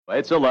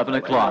It's 11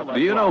 o'clock.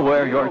 Do you know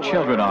where your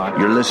children are?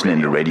 You're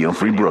listening to Radio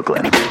Free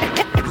Brooklyn.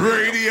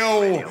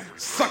 Radio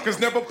suckers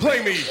never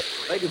play me.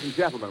 Ladies and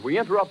gentlemen, we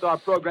interrupt our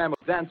program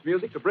of dance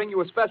music to bring you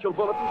a special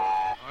bulletin.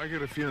 I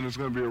get a feeling there's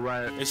going to be a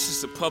riot. It's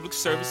just a public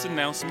service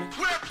announcement.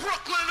 Where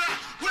Brooklyn at?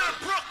 Where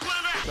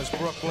Brooklyn at? Because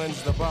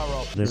Brooklyn's the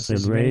borough. This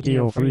is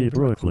Radio Free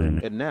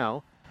Brooklyn. And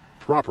now,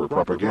 proper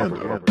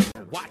propaganda.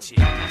 Watch it.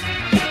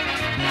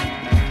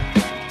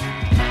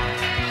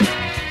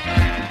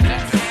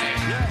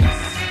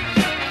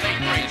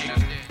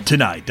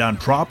 Tonight on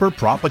Proper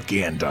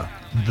Propaganda,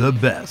 the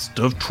best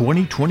of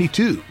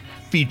 2022,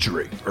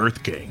 featuring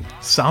Earth King,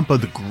 Sampa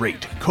the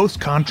Great, Coast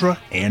Contra,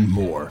 and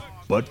more.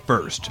 But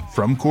first,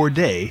 from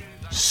Corday,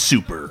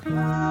 Super.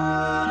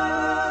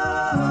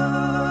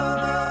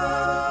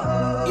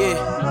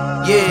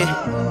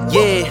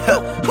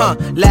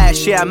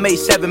 Last year I made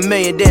 7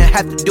 million, didn't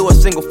have to do a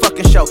single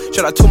fucking show.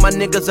 Shout out to my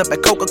niggas up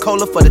at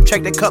Coca-Cola for the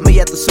check that cut me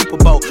at the Super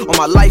Bowl. All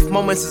my life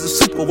moments is a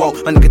Super Bowl.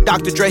 My nigga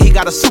Dr. Dre, he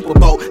got a Super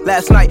Bowl.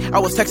 Last night I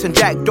was texting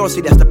Jack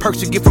Dorsey, that's the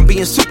perks you get from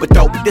being super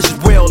dope. This is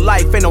real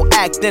life, ain't no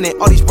act in it.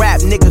 All these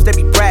rap niggas, they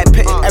be Brad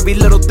Pittin'. Every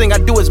little thing I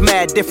do is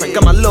mad different.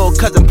 Got my little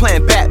cousin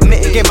playing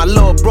badminton. Gave my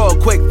little bro a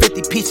quick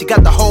 50 piece, he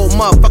got the whole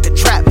motherfucking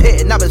trap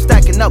hitting. I've been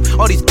stacking up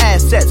all these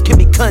assets, can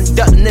be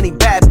conducting any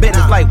bad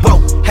business. Like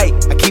whoa, hey,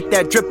 I keep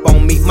that drip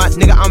on me, my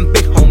nigga, I'm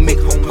big homie.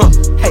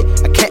 Hey,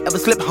 I can't ever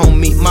slip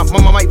homie, my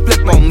mama might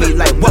flip on me.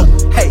 Like whoa,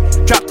 hey,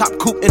 drop top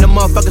coupe in the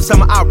motherfucking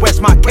summer, I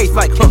rest my case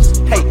like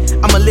hey,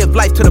 I'ma live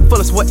life to the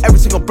fullest with every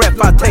single breath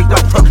I take.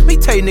 Let me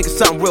tell you niggas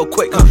something real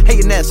quick.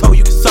 Hating asshole,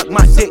 you can suck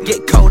my dick,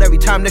 get cold every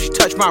time that you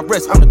touch my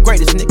wrist. I'm the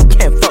greatest nigga,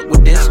 can't fuck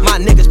with this. My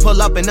niggas pull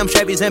up in them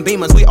Chevys and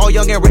Beamers, we all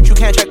young and rich, you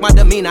can't check my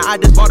demeanor. I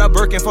just bought a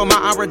Birkin for my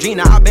Aunt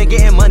Regina. I've been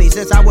getting money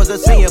since I was a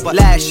senior, but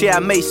last year I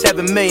made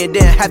 7 million,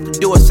 didn't have to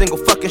do a single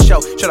fucking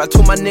show. Shout out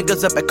to my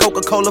niggas up at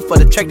Coca-Cola for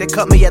the check that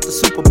cut me at the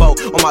Super Bowl.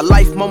 All my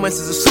life moments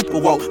is a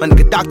Super Bowl. My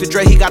nigga Dr.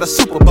 Dre, he got a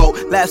Super Bowl.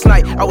 Last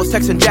night I was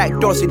texting Jack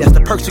Dorsey, that's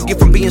the perks you get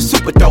from being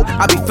super dope.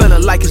 I be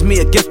feeling like it's me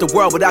against the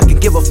world, but I can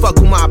give a fuck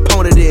who my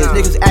opponent is.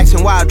 Niggas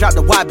asking why I dropped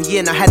the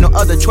YBN, I had no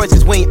other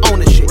choices, we ain't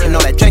owning shit. And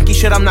all that janky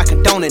shit, I'm not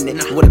condoning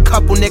it. With a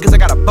couple niggas, I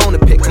got a bone to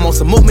pick. I'm on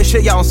some movement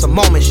shit, y'all on some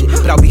moment shit.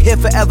 But I'll be here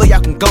forever,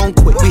 y'all can go and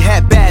quit. We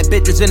had bad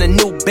bitches in a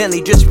new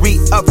Bentley, just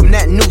re-up from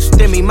that new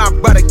stimmy. My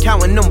brother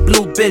counting them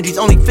blue Benjis,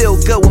 only feel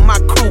good with my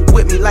crew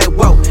with me. Like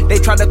whoa, they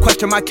try to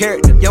question my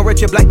character. Young,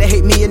 rich, and black, they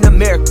hate me in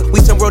America. We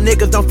some real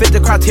niggas, don't fit the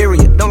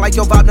criteria. Don't like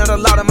your vibe, not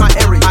allowed in my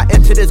area. I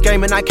entered this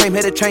game and I came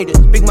here to change it.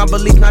 Speak my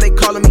beliefs, now they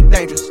calling me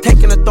dangerous.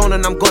 Taking the throne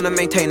and I'm gonna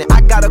maintain it.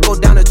 I gotta go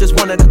down as just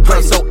one of the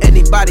greats. So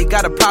anybody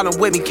got a problem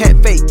with me,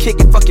 can't fake kick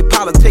it, fuck your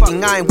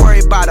politicking. I ain't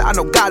worried about it, I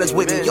know God is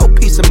with me. Your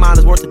peace of mind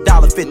is worth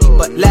 $1.50.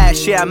 But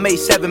last year I made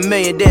 7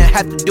 million, didn't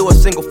have to do a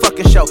single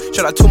fucking show.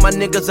 Shout out to my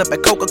niggas up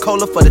at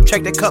Coca-Cola for the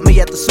check that cut me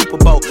at the Super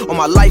Bowl. All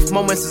my life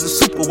moments is a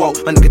Super Bowl.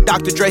 My nigga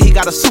Dr. Dre, he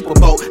got a Super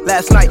Bowl.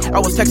 Last night I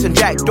was texting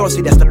Jack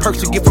Dorsey, that's the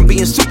perks you get from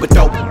being super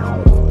dope.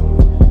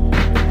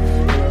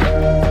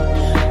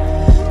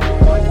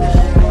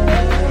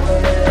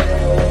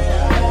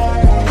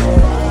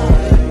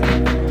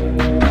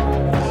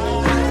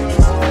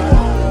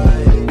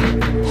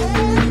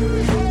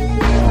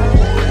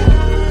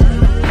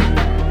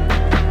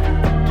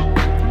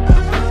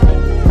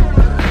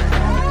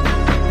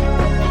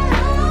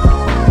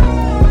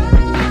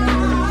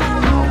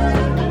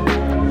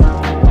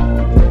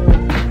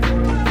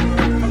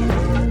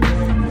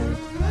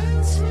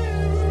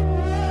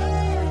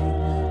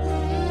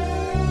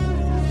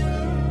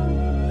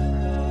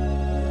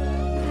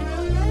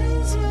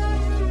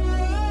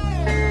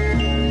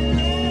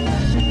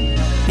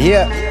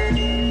 Yeah,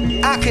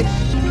 I could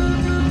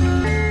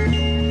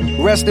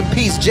rest in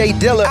peace, Jay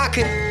Dilla. I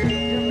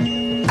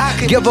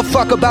could give a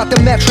fuck about the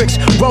metrics.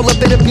 Roll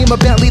up in a Beamer,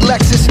 Bentley,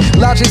 Lexus.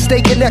 Logic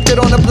stay connected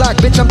on the block,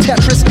 bitch, I'm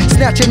Tetris.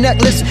 Snatch a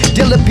necklace,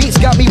 Dilla beats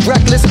got me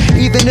reckless.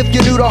 Even if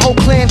you knew the whole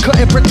clan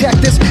couldn't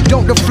protect us,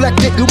 don't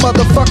deflect it, you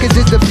motherfuckers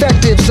is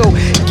defective. So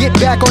get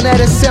back on that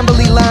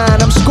assembly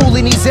line. I'm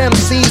schooling these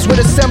MCs with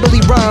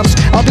assembly rhymes.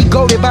 I'll be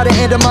goated by the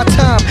end of my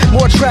time.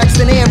 More tracks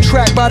than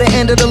Amtrak by the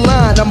end of the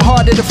line. I'm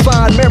harder to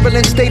find,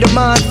 Maryland state of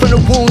mind. From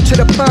the wound to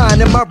the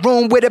pine. In my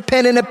room with a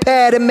pen and a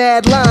pad and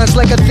mad lines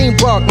like a theme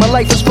park. My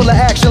life is full of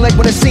action like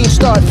when the scene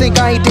start. Think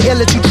I ain't the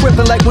illest, you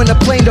tripping like when the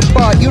plane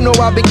depart. You know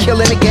I've been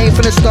killing the game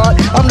from the start.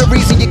 I'm the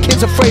reason your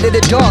kids afraid of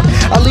the dark.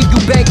 I'll leave you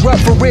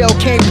bankrupt for real.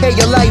 Can't pay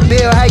your light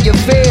bill, how you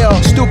feel?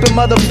 Stupid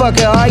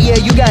motherfucker, oh yeah,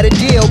 you got a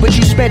deal, but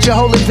you spent your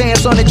whole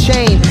advance on a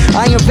chain.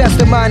 I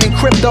invested mine in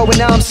crypto and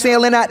now I'm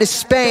sailing out to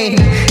Spain.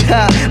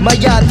 My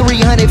yacht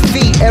 300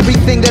 feet.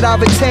 Everything that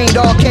I've attained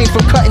all came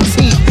from cutting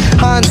teeth.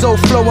 Hanzo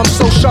flow, I'm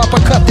so sharp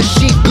I cut the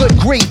sheet. Good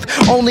grief,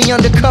 only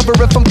undercover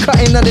if I'm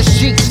cutting under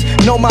sheets.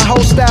 Know my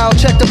whole style,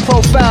 check the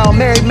profile.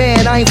 Married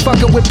man, I ain't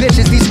fucking with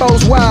bitches, these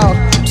hoes wild.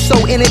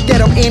 So in it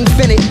that I'm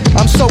infinite.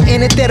 I'm so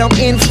in it that I'm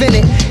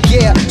infinite.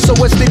 Yeah, so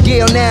what's the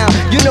deal now?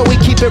 You know we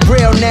keep it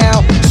real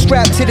now.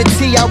 Strapped to the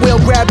T, I will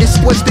grab this.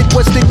 What's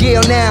the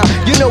deal now?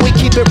 You know we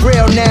keep it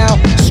real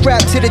now.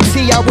 Strapped to the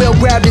T, I will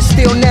grab this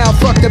steel now.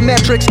 Fuck the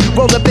metrics,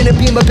 roll up in a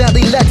Beamer,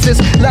 Bentley, Lexus.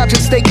 Logic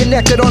stay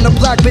connected on the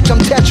block, bitch, I'm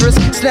Tetris.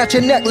 Snatch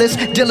a necklace,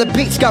 Dilla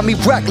Beats got me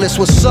reckless.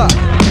 What's up?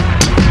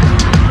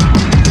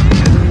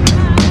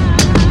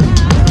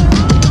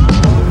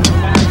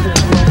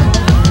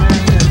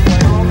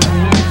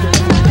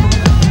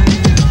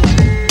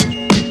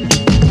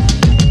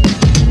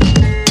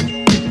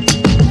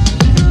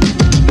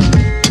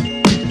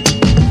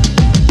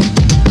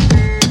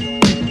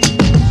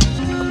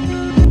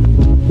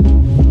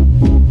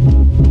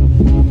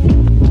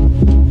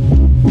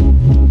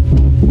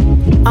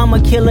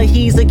 Killer,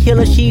 he's a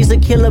killer, she's a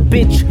killer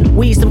bitch.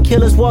 We some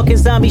killers walking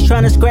zombies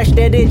trying to scratch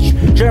that itch.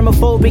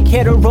 Germophobic,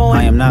 hetero.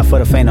 I am not for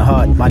the faint of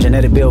heart. My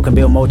genetic build can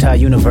build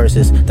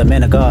multi-universes. The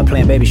man of God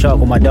playing baby shark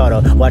with my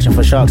daughter, watching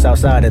for sharks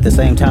outside at the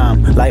same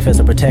time. Life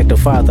as a protective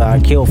father, I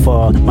kill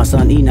for. My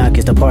son Enoch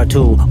is the part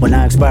 2. When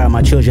I inspire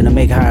my children to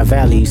make higher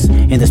valleys.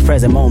 In this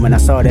present moment, I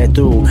saw that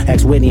through.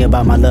 Asked Whitney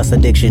about my lust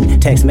addiction.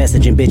 Text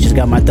messaging bitches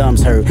got my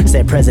thumbs hurt.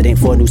 Set president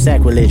for a new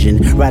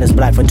sacrilegion. Writer's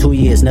block for 2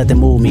 years, nothing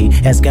moved me.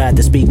 Ask God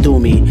to speak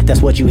through me.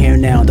 That's what you hear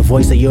now, the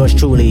voice of yours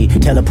truly.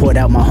 Teleport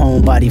out my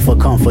home body for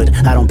comfort.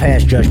 I don't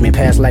pass judgment,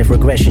 past life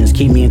regressions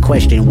keep me in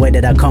question. Where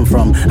did I come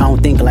from? I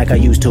don't think like I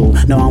used to.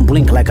 No, I don't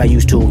blink like I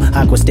used to.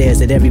 Aqua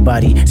stares at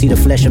everybody. See the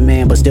flesh of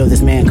man, but still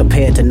this man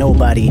compared to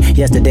nobody.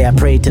 Yesterday I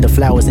prayed to the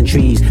flowers and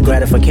trees.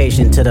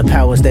 Gratification to the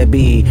powers that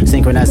be.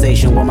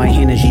 Synchronization with my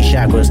energy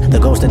chakras. The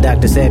ghost of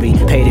Dr. Sebi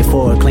paid it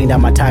forward, cleaned out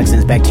my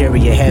toxins.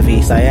 Bacteria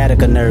heavy,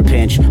 sciatica nerve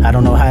pinch. I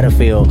don't know how to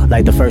feel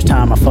like the first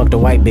time I fucked a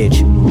white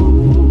bitch.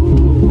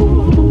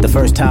 The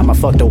first time I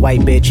fucked a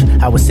white bitch,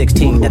 I was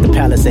 16 at the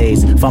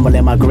Palisades,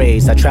 fumbling my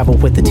grades. I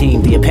traveled with the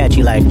team, the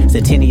Apache life.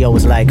 Centennial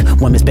was like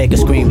when Miss Baker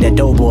screamed at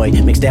Doughboy,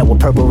 mixed that with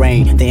Purple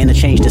Rain. They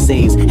interchanged the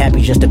scenes,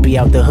 happy just to be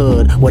out the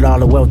hood with all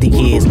the wealthy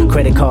kids,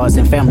 credit cards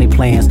and family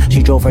plans.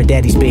 She drove her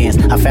daddy's Benz.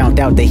 I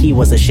found out that he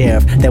was a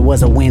sheriff. That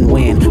was a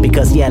win-win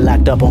because he had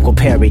locked up Uncle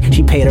Perry.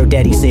 She paid her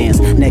daddy's sins.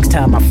 Next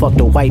time I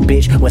fucked a white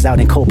bitch was out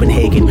in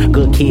Copenhagen.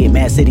 Good kid,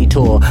 Mad City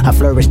tour. I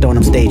flourished on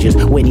them stages.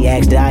 Whitney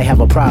asked did I have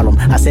a problem.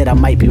 I said I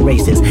might be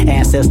racist.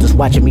 Ancestors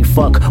watching me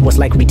fuck was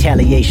like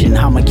retaliation.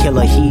 I'm a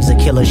killer, he's a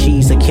killer,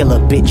 she's a killer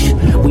bitch.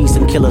 We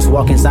some killers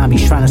walking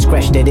zombies trying to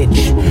scratch that itch.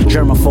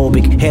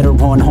 Germophobic,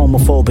 hetero and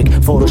homophobic.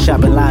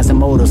 Photoshopping lies and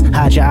motors.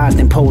 Hide your eyes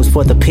then pose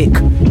for the pic.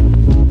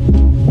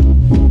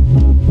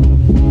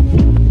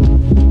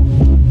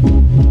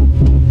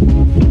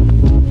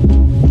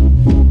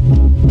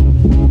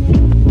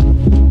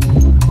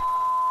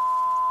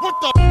 What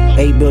the?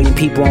 8 billion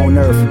people on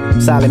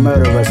earth, silent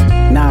murderers,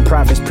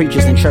 non-profits,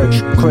 preachers in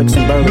church, crooks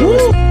and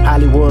burglars,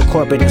 Hollywood,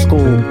 corporate and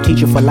school,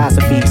 teaching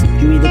philosophies.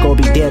 You either go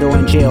be dead or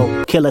in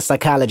jail, killer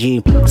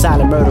psychology,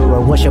 silent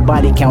murderer, what's your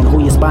body count, who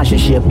your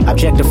sponsorship?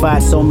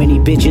 Objectified so many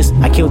bitches,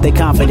 I killed their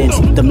confidence.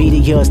 The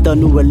media is the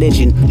new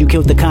religion, you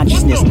killed the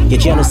consciousness. Your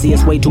jealousy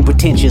is way too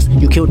pretentious,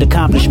 you killed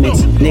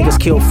accomplishments. Niggas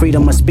kill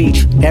freedom of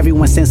speech,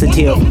 everyone's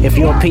sensitive. If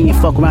your opinion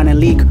fuck around and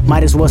leak,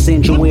 might as well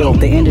send your will.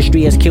 The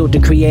industry has killed the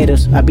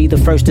creators, I'd be the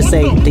first to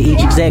say. To each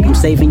exec, I'm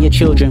saving your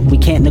children, we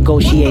can't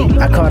negotiate.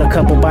 I caught a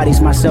couple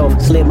bodies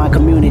myself, slid my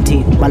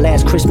community. My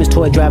last Christmas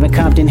toy drive in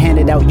Compton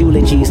handed out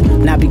eulogies.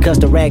 Not because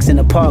the rags in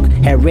the park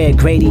had red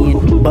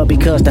gradient, but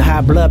because the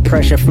high blood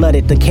pressure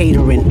flooded the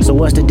catering. So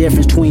what's the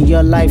difference between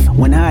your life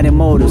when hiding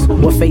motives?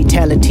 What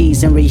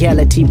fatalities in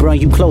reality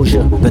bring you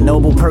closure? The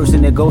noble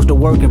person that goes to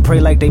work and pray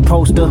like they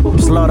poster,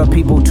 slaughter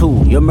people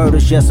too, your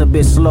murder's just a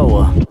bit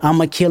slower. I'm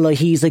a killer,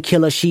 he's a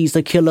killer, she's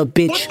a killer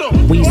bitch.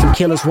 We some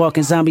killers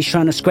walking zombies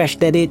trying to scratch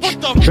that itch.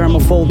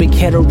 Germophobic,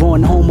 hetero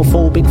and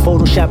homophobic.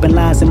 Photoshopping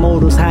lies and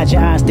modals. Hide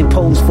your eyes then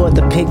pose for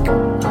the pic.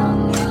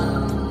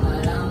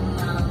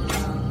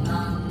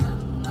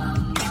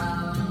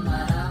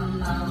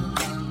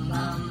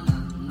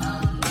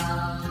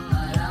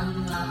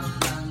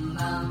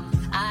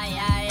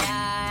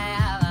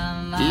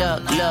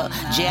 Look,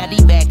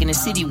 JID back in the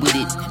city with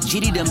it.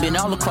 Jitty done been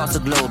all across the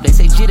globe. They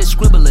say Jit a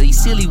scribbler, he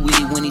silly with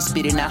it when he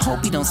spit it. And I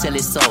hope he don't sell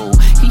his soul.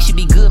 He should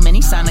be good, man,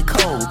 he signed a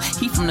code.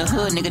 He from the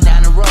hood, nigga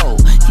down the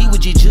road. He was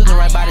just jugging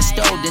right by the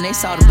stove. Then they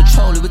saw the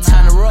patrol, it was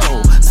time to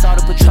roll. Saw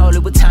the patrol,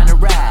 it was time to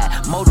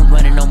ride. Motor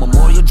running on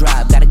Memorial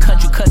Drive. Got a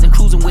country cousin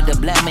cruising with the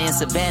black man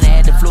Savannah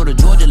at the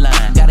Florida-Georgia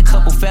line. Got a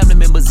couple family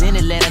members in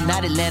Atlanta,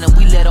 not Atlanta.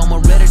 We let on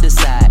Moretta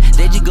decide.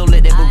 They just go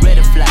let that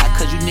Beretta fly.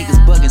 Cause you niggas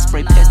bugging,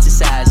 spray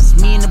pesticides.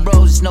 It's me and the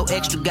bros, it's no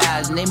extra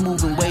guys. And they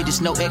moving weight,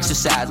 it's no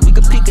exercise. We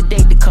could pick a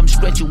date to come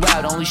stretch you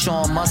out. Only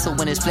showing muscle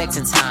when it's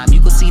flexing time. You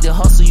can see the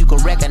hustle, you can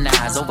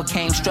recognize.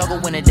 Overcame struggle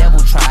when the devil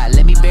tried.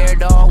 Let me bear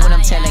it all when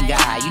I'm telling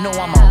God. You know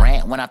I'm a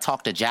rant when I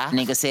talk to Jai.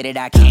 Nigga said that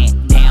I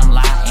can't. Damn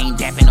lie, ain't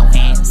dapping no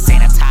hand.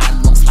 Sanitize,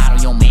 you gon' slide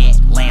on your man.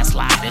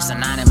 Landslide, there's a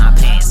 9 in my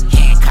pants.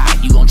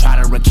 Hancock, you gon'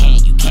 try to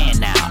recant. You can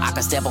now. I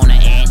can step on the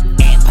ant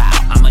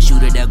pow. I'ma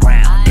shoot at the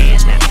ground.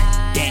 Dance now.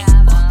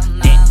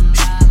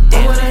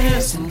 Oh, what a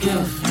handsome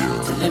gift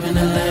to live in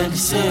the land of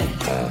sin.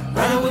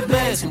 Riding with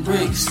bags and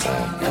bricks, bricks.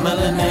 Got my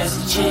little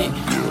nasty chick.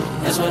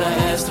 That's what I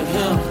asked of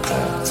him.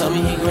 Told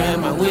me he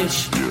grabbed my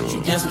wish.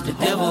 You dance with the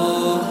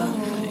devil,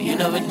 you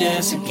never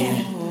dance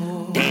again.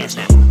 Dance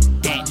now,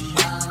 dance,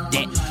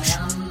 dance,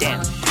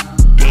 dance,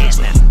 dance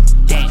now,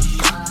 dance,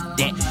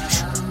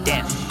 dance,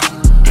 dance,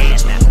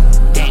 dance now,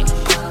 dance,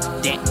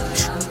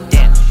 dance,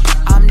 dance.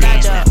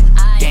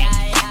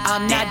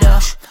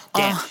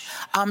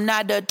 I'm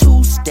not the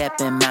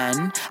two-stepping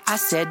man. I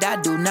said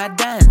I do not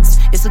dance.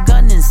 It's a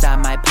gun inside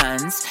my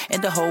pants,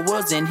 and the whole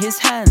world's in his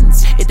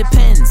hands. It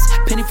depends,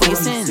 penny for your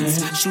sins.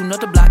 Shooting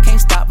up the block,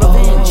 can't stop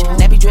revenge.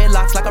 Nappy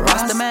dreadlocks like a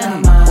Rasta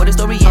man. Where the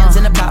story ends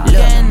and the plot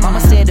begins. Mama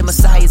said the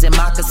Messiah's in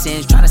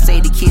moccasins, trying to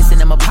save the kids in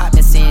them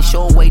apartments in.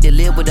 Show a way to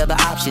live with other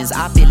options.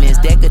 Opulence,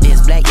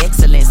 decadence, black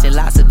excellence, and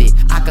lots of it.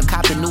 I could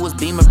cop the newest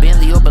Beamer,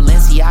 Bentley, or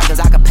Balenciagas.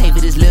 I could pay for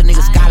this little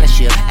nigga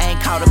scholarship. I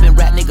ain't caught up in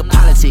rap nigga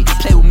politics.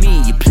 Play with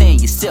me, you're playing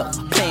yourself.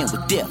 Playing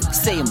with death,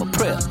 saying my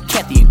prayer.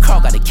 Kathy and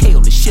Carl got a K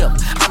on the shelf.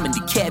 I'm in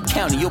DeKalb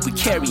County, open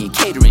carrying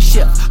catering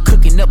chef.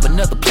 Cooking up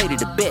another plate of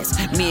the best.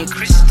 Me and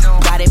Crystal,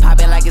 body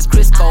popping like it's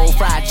Crisco.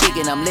 Fried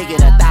chicken, I'm licking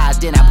her thighs.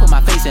 Then I put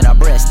my face in her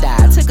breast.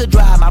 I took a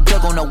drive, my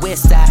plug on the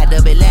west side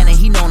of Atlanta.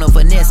 He known her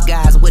finesse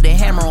guys with a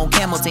hammer on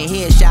Hamilton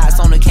headshots.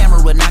 On the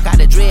camera, knock out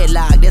the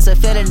dreadlock. That's a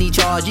felony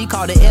charge. He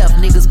called the F.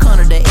 Niggas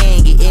corner the A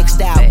and get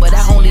X'd out. But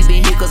I only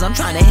been here cause I'm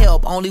trying to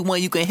help. Only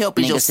one you can help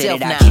is yourself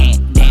now. I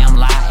can't. Damn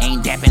lie,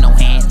 ain't dapping no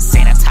hands.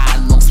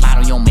 Sanitize, you gon' slide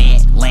on your man.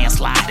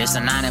 Landslide, there's a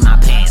 9 in my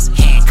pants.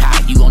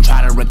 Hancock, you gon'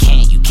 try to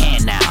recant. You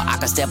can now. I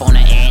can step on the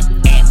ant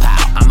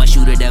pile. I'ma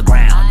shoot at the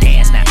ground.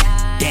 Dance now.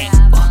 Dance,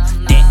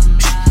 dance,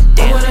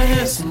 dance. What a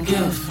handsome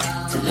gift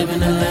to live in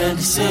the land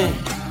of sin.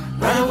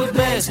 Riding with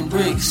bags and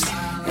bricks.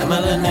 Got my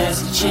little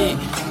nasty chick.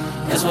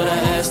 That's what I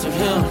asked of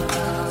him.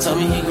 Told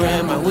me he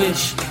grabbed my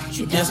wish.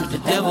 You dance with the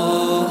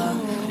devil,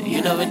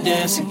 you never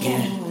dance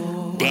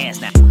again. Dance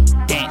now.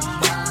 Dance,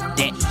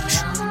 dance,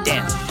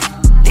 dance.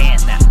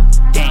 Dance now.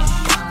 Dance,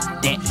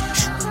 dance,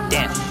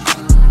 dance.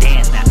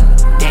 Dance now.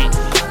 Dance,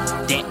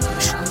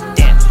 dance,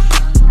 dance.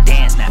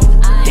 Dance now.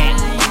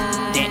 Dance,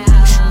 dance,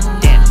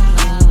 dance.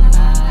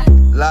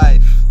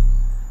 Life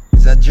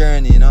is a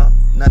journey, you know,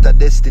 not a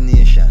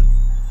destination.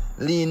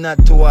 Lean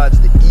not towards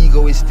the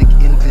egoistic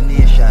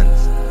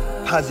inclinations.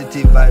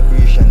 Positive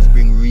vibrations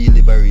bring real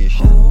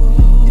liberation.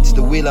 It's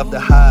the will of the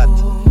heart,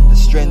 the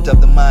strength of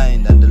the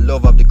mind, and the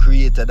love of the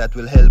Creator that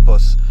will help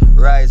us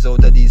rise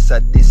out of these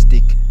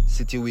sadistic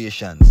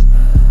situations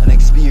and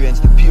experience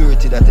the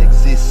purity that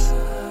exists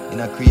in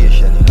a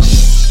creation, you know.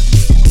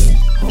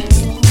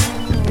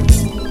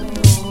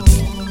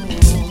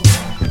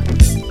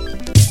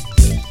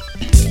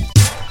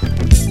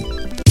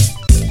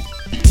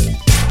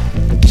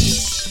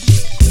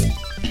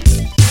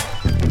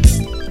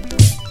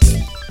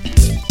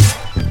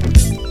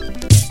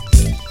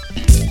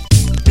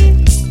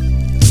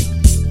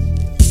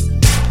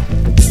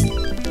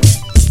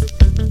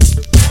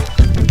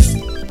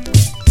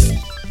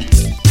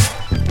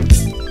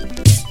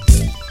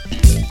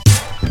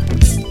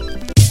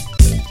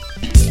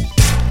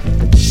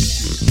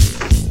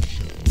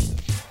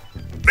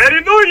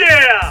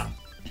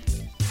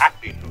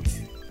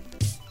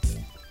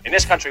 In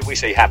this country, we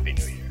say Happy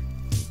New Year.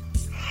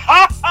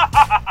 Ha ha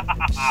ha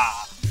ha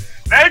ha!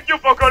 Thank you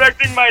for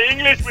correcting my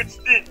English with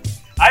Sting.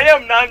 I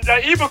am Nanja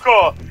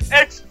Ibuko,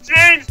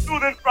 exchange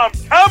student from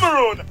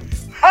Cameroon.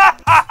 Ha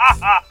ha ha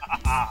ha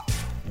ha!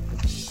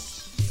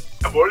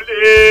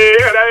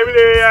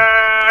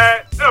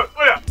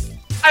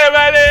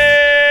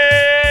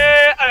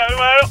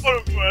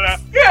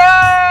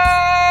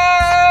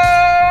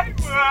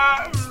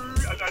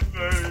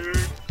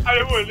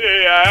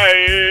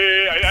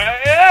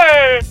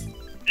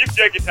 Beef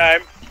jerky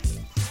time.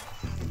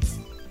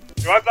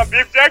 You want some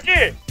beef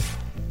jerky?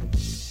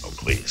 Oh,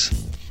 please.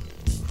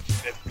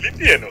 There's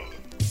plenty, you know.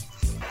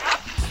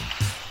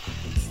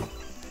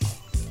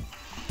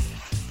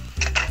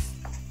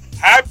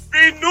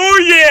 Happy New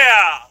Year!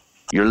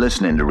 You're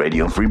listening to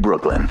Radio Free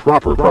Brooklyn.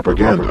 Proper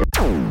propaganda.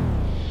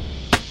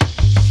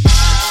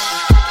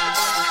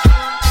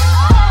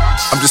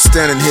 I'm just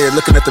standing here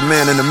looking at the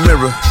man in the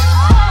mirror.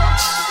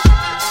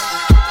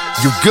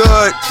 You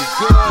good?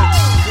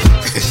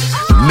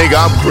 Nigga,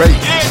 I'm great.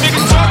 Yeah, nigga,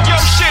 talk your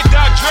shit,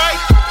 Dr. Dre.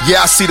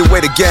 Yeah, I see the way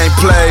the game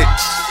played.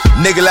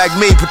 Nigga like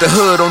me put the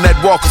hood on that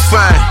walk of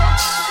fame.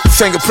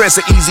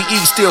 Fingerprints of Eazy-E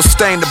still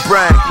stain the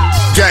brain.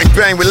 Gang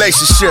bang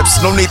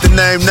relationships, no need to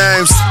name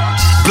names.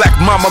 Black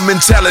mama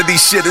mentality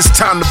shit, it's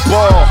time to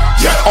ball.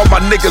 Yeah. All my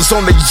niggas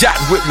on the yacht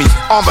with me,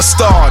 armor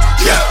starred.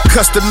 Yeah.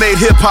 Custom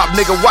made hip hop,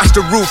 nigga, watch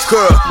the roof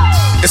curl.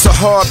 It's a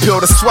hard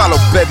pill to swallow,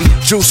 baby.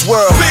 Juice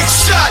WRLD. Big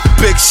shot,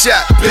 big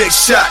shot, big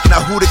shot.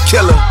 Now who the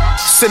killer?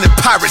 Sending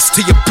pirates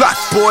to your block,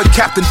 boy,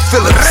 Captain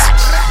Phillips.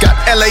 Got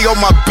LA on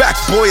my back,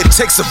 boy, it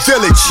takes a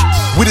village.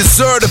 We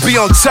deserve to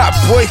be on top,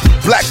 boy.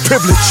 Black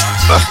privilege.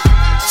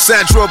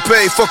 Sandro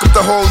Bay, fuck up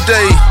the whole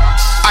day.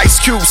 Ice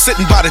Cube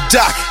sitting by the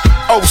dock.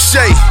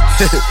 O'Shea.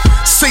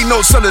 C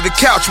notes under the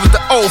couch with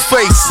the old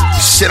face.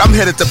 Shit, I'm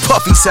headed to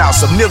Puffy's house,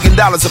 $1 million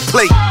a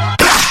plate.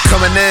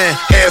 coming in,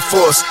 Air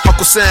Force,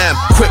 Uncle Sam,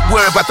 quit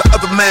worrying about the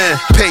other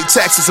man. Paid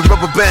taxes and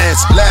rubber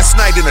bands. Last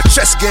night in a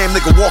chess game,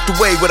 nigga walked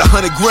away with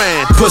 $100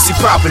 grand. Pussy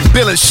popping,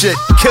 billing shit,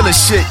 killing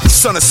shit,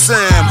 son of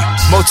Sam.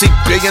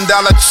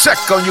 Multi-billion-dollar check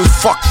on you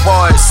fuck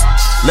boys.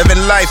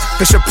 Living life,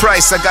 Fisher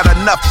Price, I got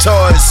enough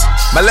toys.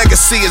 My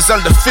legacy is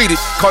undefeated,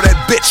 call that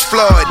bitch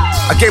Floyd.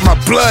 I gave my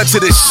blood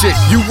to this shit,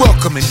 you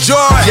welcome, enjoy.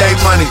 J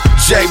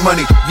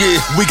money,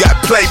 yeah, we got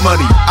play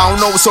money. I don't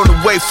know what's on the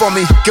way for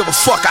me, give a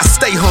fuck, I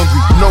stay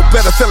hungry. No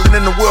better feeling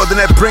in the world than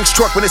that Brinks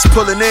truck when it's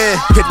pulling in.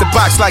 Hit the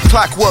box like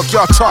clockwork,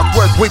 y'all talk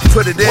work, we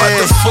put it in. What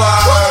the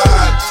fuck?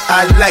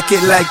 I like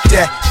it like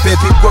that,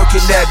 baby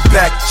working that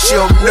back. She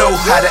don't know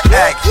how to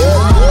act.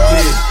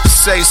 Yeah.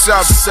 Say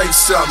something, shake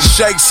something.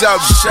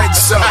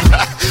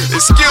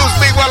 Excuse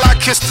me while I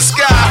kiss the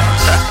sky.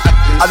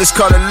 I just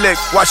caught a lick,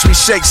 watch me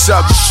shake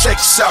something.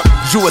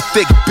 You a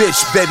thick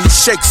bitch, baby,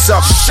 shake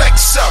something.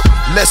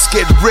 Let's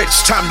get rich,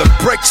 time to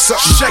break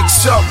something.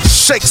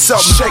 Shake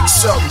something.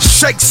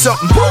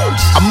 Boom.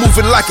 I'm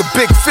moving like a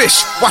big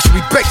fish, watch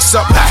me bake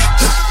something.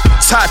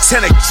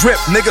 Titanic drip,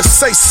 nigga,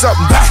 say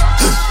something.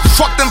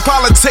 Fuck them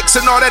politics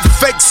and all that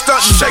fake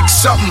stuntin'.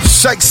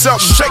 Shake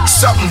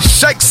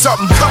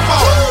something. Come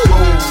on.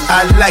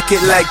 I like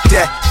it like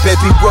that,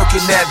 baby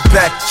working that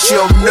back. She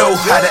don't know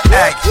how to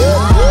act.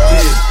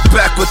 Yeah.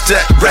 Back with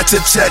that,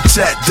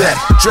 rat-a-tat-tat that.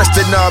 Dressed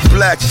in all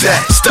black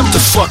that. Step the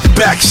fuck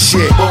back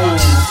shit.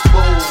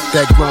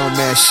 That grown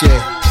man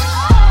shit,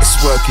 it's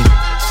working.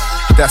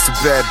 That's a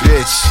bad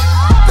bitch,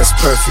 that's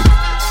perfect.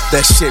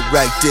 That shit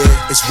right there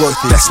is worth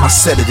it. That's my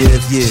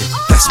sedative, yeah.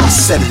 That's my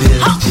sedative,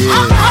 yeah.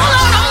 Hold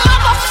on a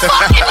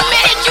motherfucking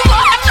minute. You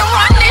gon' have to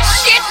run this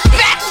shit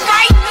back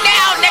right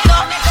now,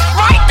 nigga.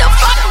 Right the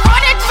fuck,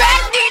 run it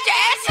back, DJ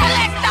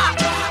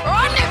Selector.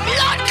 Run the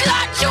blood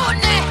clot, you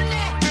nigga.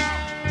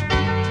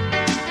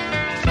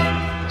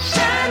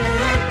 Shine the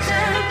light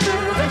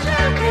through the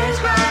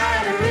darkest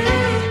right of me.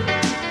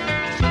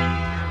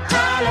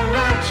 All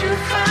around you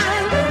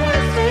find the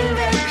one thing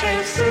they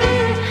can't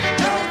see.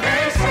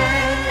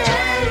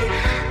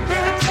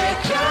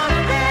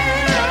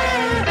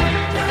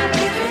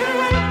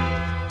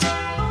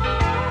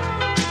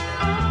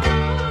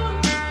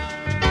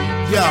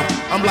 Yeah,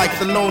 I'm like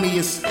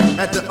Thelonious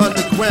at the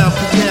underground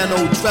piano,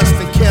 dressed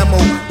in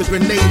camo, the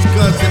grenades,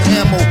 guns, and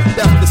ammo,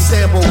 left the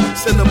sample,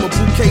 send them a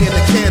bouquet and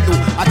a candle.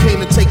 I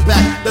came to take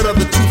back that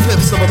other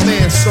 2/5 of a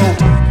man, so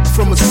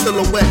from a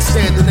silhouette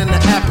standing in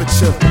the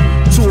aperture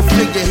to a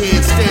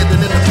figurehead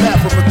standing in the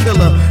path of a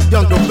killer,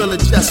 young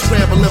gorilla just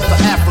scrambling for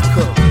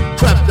Africa.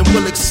 Prepped and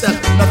will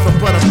accept nothing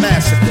but a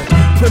massacre.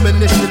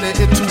 Premonition and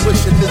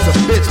intuition is a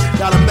bitch.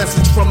 Got a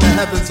message from the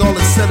heavens, all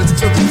it said is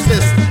to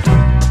resist.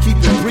 Keep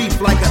it brief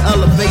like an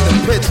elevator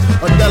pitch,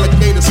 a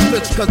delegator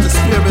switch, cause the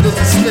spirit is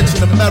a snitch.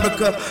 In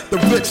America, the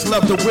rich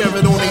love to wear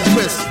it on their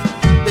wrist.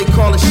 They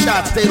call it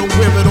shots, they don't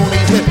wear it on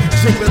their hip.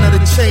 Jiggling of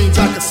the chains,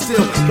 I can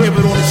still hear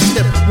it on the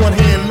ship. One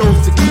hand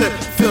loads the clip,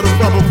 feel the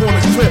rubber on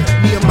the grip.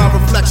 Me and my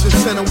reflection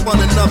sending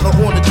one another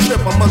on the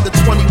trip. I'm under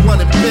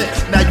 21 and bit,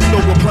 now you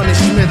know what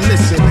punishment.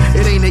 Listen,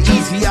 it ain't an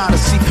easy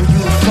odyssey for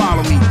you to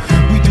follow me.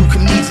 We do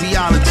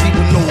kinesiology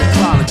with no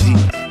apology.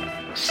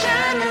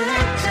 Shining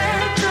light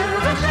through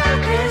the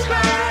darkest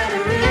right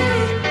of me.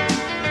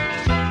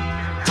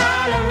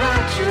 All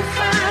around you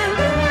find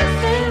the one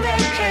thing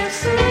they can't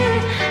see.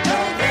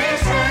 Though they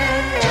say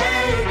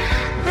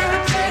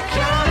they'll take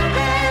your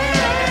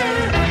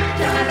pain,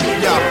 don't give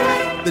you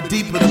away. The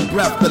deeper the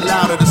breath, the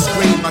louder the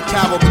scream. I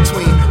cower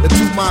between the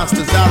two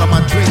monsters out of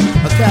my dream.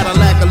 A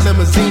Cadillac, a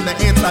limousine, an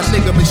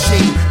anti-nigga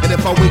machine. And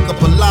if I wake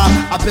up alive,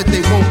 I bet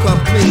they won't come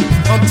clean.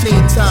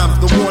 Umpteen times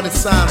the warning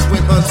signs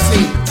went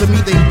unseen. To me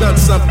they've done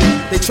something,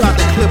 they tried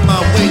to clip my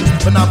wings.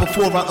 But not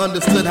before I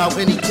understood how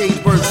any cage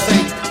bird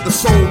sings. The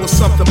soul was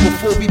something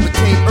before we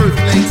became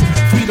earthlings.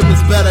 Freedom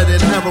is better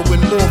than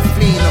heroin,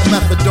 morphine, or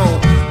methadone.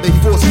 They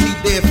force feed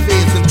their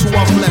fears into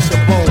our flesh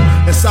and bone.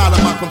 Inside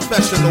of my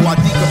confessional, I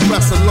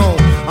decompress alone.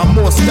 I'm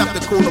more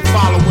skeptical to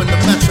following the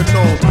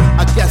metronome.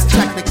 I guess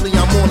technically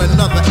I'm on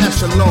another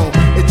echelon.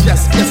 It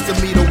just gets to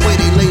me the way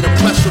they lay the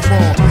pressure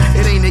on.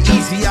 It ain't an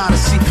easy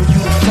odyssey for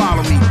you to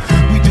follow me.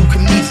 We do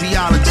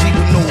kinesiology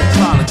with no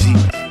apology.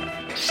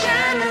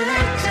 Shining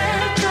light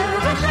through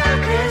the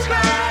darkest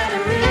right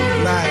of me.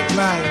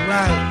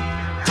 Right.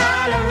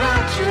 All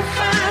around you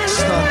find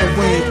Start the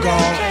wave,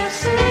 God.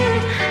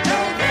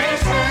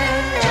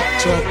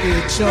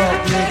 Talk,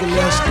 nigga,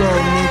 let's go,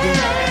 nigga.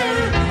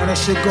 How that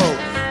shit go?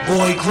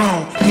 Boy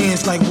grown,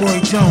 hands like Roy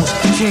Jones.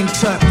 King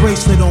Tut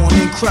bracelet on,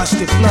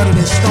 encrusted, flooded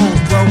in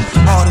stones, bro.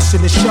 Artists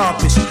in the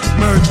sharpest,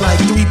 merge like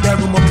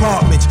 3-bedroom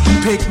apartments.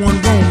 Pick one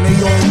room, they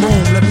all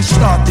room. Let me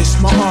start this.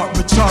 My art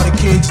retarded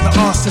kids, the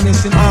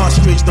arsonist and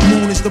ostrich. The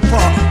moon is the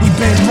park, we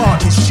been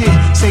partners. Shit,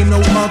 say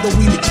no other,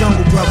 we the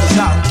Jungle Brothers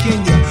out in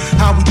Kenya.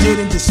 How we did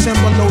in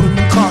December, loading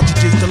them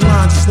cartridges. The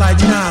lines is like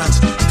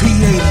nines.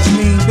 P80s,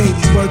 mean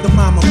babies, word the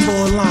mama,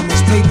 full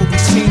llamas. Paper we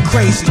seen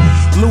crazy.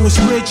 Louis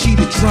Ritchie,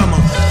 the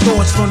drummer.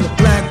 Thoughts from the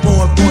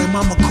blackboard, boy,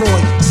 Mama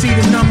Coy. See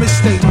the numbers,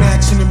 stay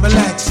maxing and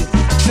relaxing.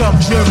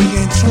 Subjury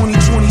in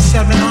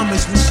 2027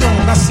 Hummers was soon.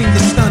 I seen the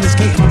stunners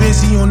getting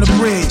busy on the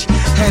bridge.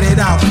 Headed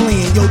out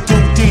playing, yo,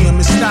 dope damn,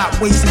 and stop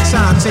wasting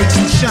time, take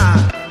some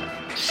shine.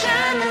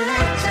 Shine a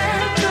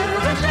lantern through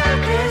the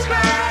darkest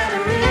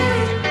battery.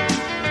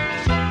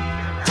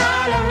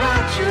 All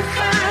around you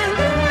find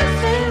the one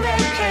thing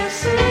they can't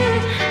see.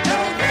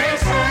 Don't they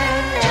say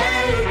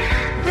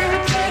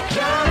they'll take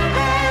your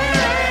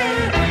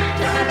pain?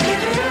 Don't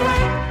give it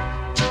away.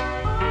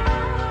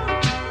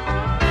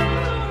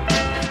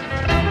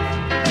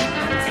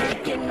 I'm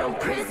taking no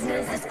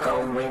prisoners, it's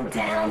going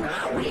down.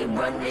 We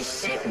run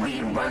this shit,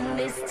 we run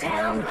this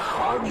town.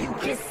 All you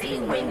can see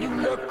when you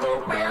look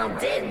around,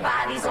 dead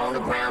bodies on the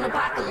ground,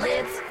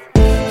 apocalypse.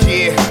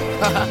 Yeah,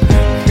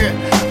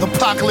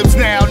 apocalypse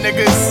now,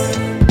 niggas.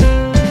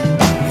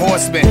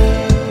 Horsemen,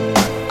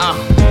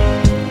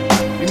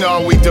 you know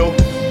how we do.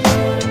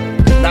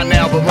 Not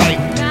now, but right.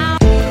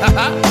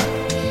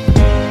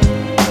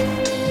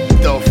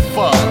 The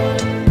fuck?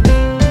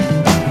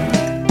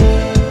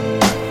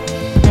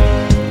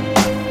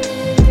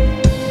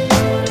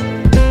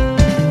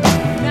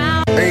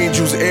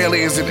 Angels,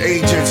 aliens, and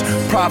agents,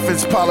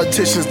 prophets,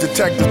 politicians,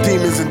 detectives,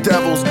 demons, and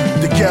devils.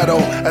 The ghetto,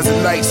 as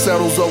the night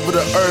settles over the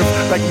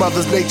earth, like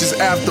Mother Nature's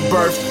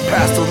afterbirth.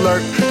 Past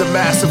alert, the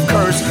massive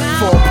curse.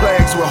 4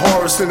 plagues with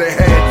Horus in their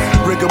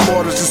head. Rigor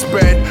mortis is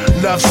spread.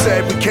 Enough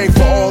said, we came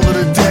for all of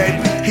the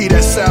dead. He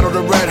that saddled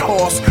the red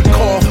horse,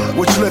 cough,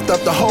 which lift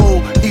up the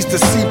whole eastern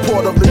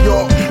seaport of New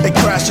York, and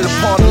crashed it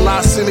upon the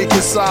La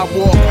Seneca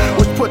sidewalk,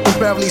 which put the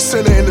Beverly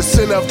Center in the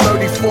center of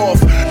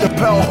 34th. The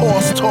Pell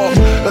Horse talk,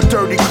 the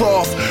dirty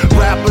cloth.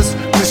 Rappers,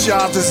 this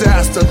y'all's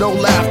disaster. No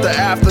laughter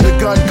after the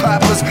gun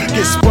clappers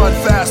get spun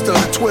faster.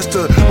 The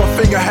twister, my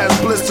finger has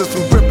blisters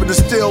from gripping the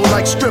steel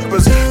like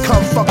strippers.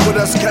 Come fuck with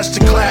us, catch the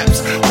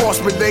claps.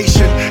 Horseman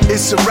Nation,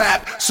 it's a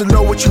rap, so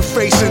know what you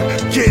facing.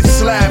 Get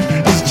slapped,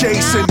 it's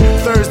Jason.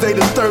 Thursday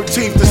the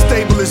 13th, the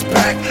stable is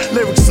back.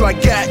 Lyrics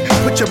like that,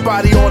 put your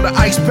body on the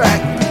ice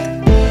pack.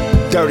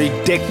 Dirty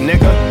dick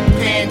nigga.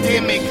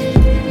 Pandemic,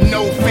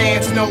 no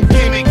fans, no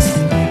gimmicks.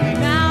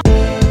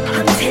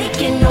 I'm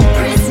taking no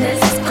prisoners,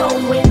 it's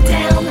going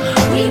down.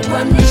 We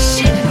run this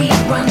shit, we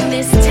run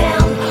this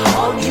town.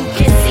 All you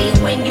can see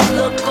when you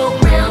look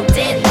around,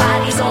 dead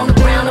bodies on the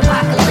ground,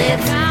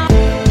 apocalypse.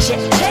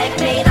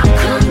 Checkmate, I'm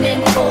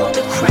coming for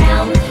the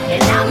crown,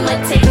 and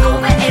I'ma take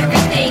over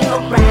everything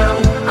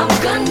around. I'm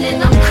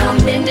gunning, I'm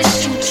coming to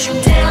shoot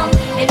you down,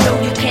 and no,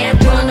 you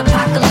can't run,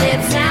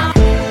 apocalypse now.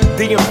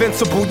 The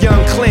invincible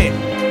young Clint.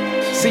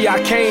 See,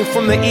 I came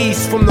from the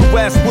east, from the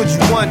west, would you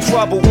want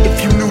trouble?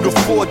 If you knew the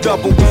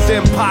 4-double was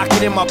in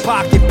pocket, in my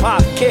pocket,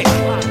 pop kick.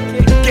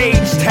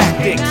 Gauge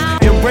tactics,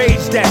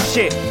 enrage that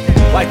shit.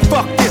 Like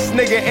fuck this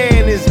nigga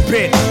and his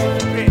bitch.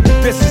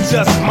 This is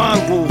just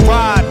mongrel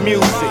ride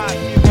music.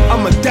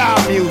 I'ma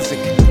die music,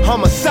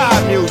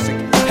 homicide music.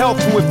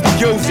 Helpful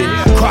if you use it.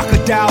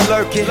 Crocodile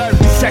lurking,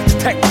 sex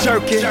tech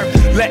jerking.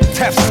 Let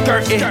Tef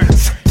skirting,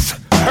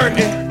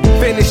 hurting.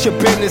 Finish your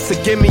business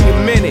and give me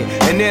a minute,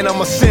 and then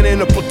I'ma send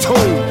in a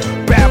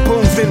platoon.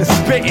 Baboons in the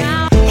spitting,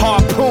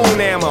 harpoon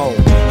ammo,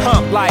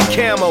 hump like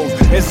camos.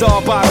 It's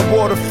all by the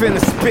water, finna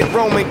spit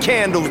Roman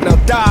candles. Now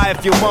die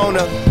if you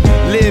wanna,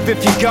 live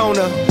if you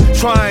gonna.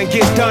 Try and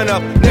get done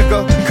up,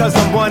 nigga, cause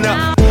I'm one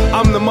up.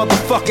 I'm the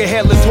motherfucking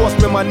headless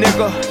horseman, my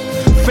nigga.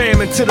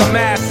 Famine to the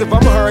massive,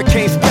 I'm a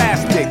hurricane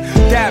spastic.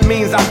 That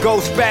means I go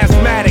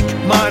spasmatic.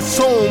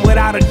 Monsoon,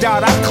 without a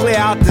doubt, I clear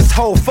out this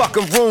whole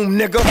fucking room,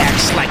 nigga.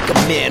 Acts like a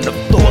man of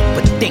thought,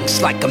 but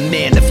thinks like a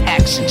man of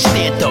action.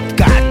 Stand up,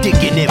 God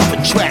digging in for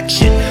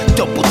traction.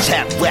 Double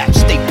tap rap,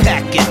 stay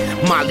packing.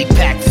 Molly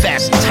pack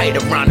fast and tight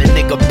around a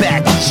nigga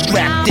back. He's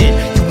strapped in.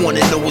 You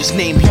wanna know his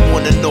name, you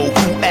wanna know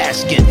who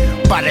asking.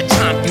 By the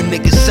time you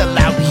niggas sell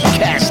out, he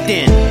cashed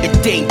in.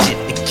 Endangered,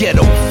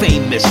 ghetto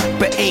famous,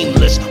 but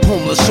aimless.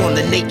 Homeless on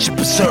the nature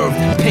preserve,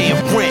 paying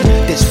rent.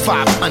 There's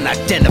 5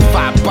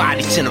 unidentified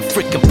bodies in a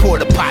freaking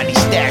porta potty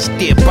stashed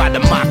there by the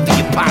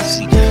mafia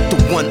posse. The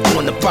one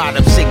on the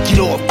bottom said get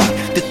off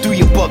me. The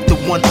 3 above, the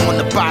one on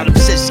the bottom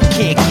says he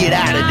can't get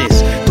out of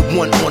this. The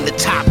one on the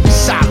top is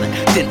silent.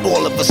 Then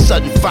all of a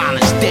sudden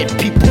violence, dead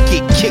people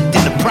get kicked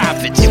in the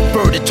profits.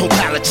 Inverted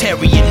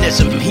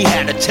totalitarianism, he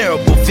had a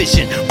terrible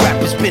vision.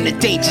 Rap has been a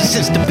danger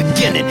since the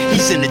beginning.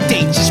 He's an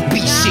endangered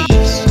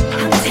species.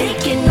 I'm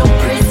taking no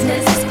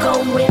prisoners, it's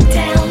going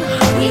down.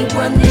 We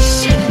run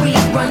this shit, we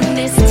run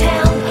this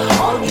town.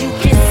 All you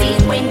can see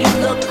when you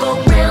look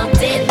around,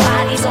 dead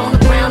bodies on the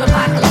ground,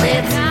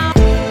 apocalypse.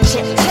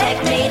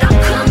 Checkmate, I'm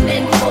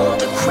coming for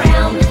the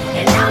crown,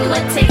 and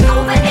I'ma take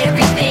over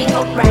everything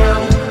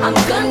around. I'm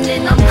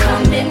gunning, I'm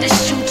coming to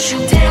shoot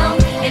you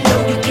down, and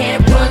no, you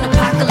can't run,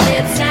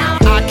 apocalypse now.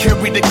 I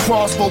carry the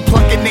crossbow,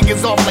 plucking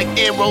niggas off like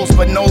arrows,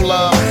 but no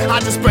love. I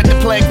just spread the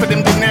plague for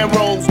them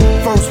dineros.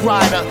 First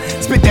rider,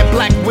 spit that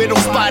black widow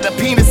spider.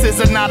 Penises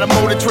are not a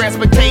mode of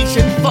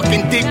transportation.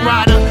 Fucking dick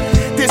rider.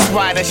 This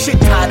rider, shit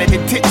tighter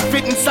than tits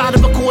fit inside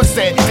of a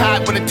corset.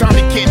 Tied with a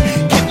tourniquet.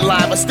 Get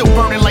fly, but still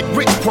burning like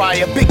Rich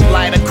Pryor. Big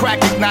lighter, crack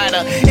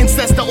igniter,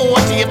 incest the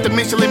orgy if the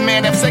Michelin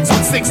man have sex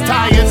with 6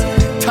 tires.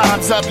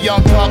 Time's up,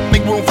 young pup,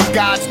 make room for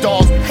God's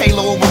dogs.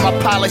 Halo over my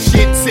pile of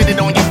shit, sit it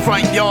on your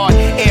front yard.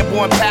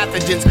 Airborne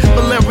pathogens,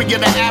 malaria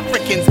to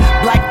Africans,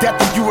 Black Death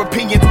to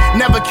Europeans,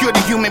 never cure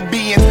the human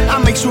beings. I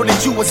make sure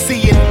that you will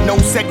see it. No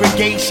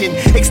segregation,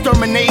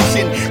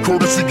 extermination,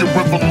 courtesy of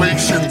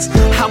revelations.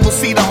 I will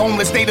see the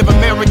homeless Native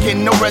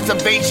American, no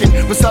reservation.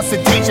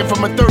 Resuscitation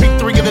from a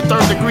 33 of the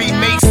 3rd degree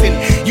Mason.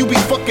 You be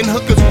fucking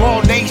hookers,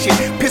 raw nation.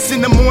 Piss in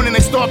the morning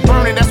and start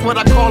burning, that's what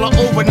I call an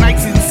overnight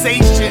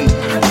sensation.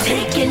 I'm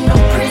taking no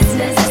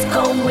prisoners, it's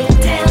going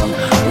down.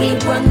 We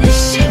run this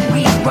shit,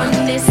 we run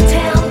this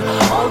town.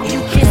 All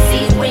you can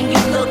see when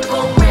you look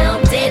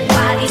around, dead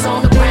bodies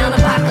on the ground,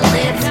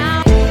 apocalypse.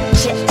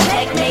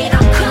 Checkmate,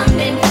 I'm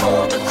coming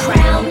for the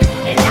crown,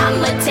 and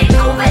I'ma take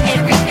over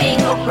everything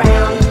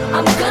around.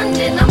 I'm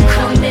gunning, I'm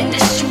coming to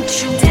shoot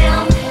you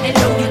down, and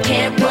no, you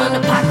can't run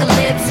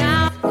apocalypse.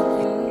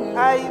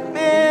 How you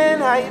been?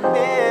 How you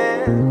been?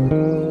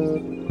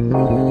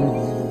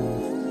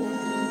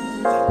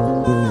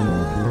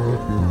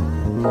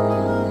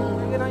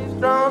 Get on your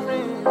strong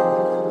friend.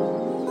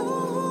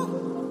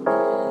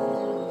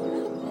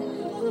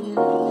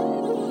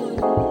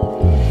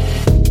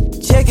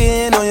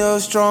 Checking on your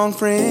strong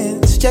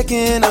friends.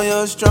 Checking on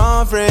your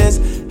strong friends.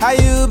 How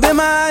you been,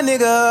 my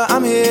nigga?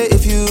 I'm here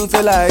if you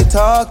feel like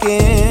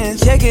talking.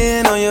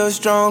 Checking on your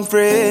strong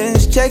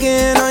friends.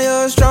 Checking on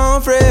your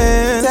strong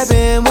friends. Tap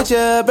in with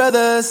your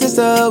brother,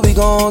 sister. We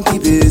gon'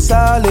 keep it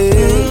solid.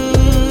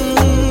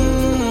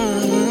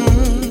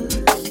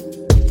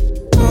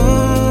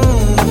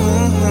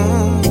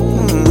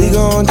 We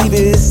gon' keep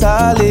it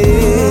solid.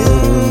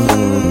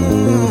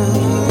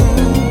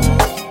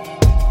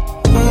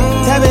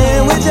 Tap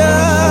in with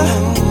ya.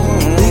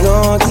 We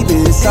gon' keep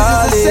it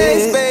solid. This is a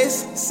safe space.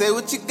 Say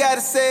what you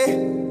gotta say.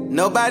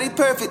 Nobody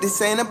perfect.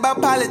 This ain't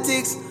about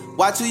politics.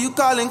 Watch who you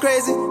calling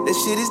crazy. That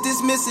shit is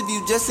dismissive.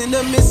 You just end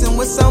up missing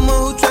with someone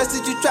who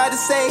trusted you tried to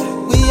say.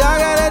 We all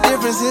got our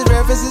differences,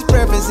 references,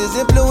 preferences,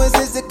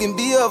 influences that can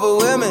be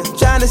overwhelming.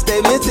 Trying to stay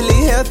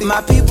mentally healthy.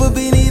 My people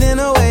be needing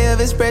a way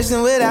of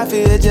expression without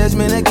fear of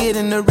judgment or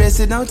getting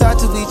arrested. Don't talk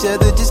to each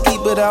other, just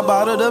keep it all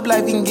bottled up.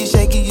 Life can get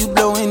shaky, you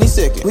blow any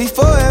second. We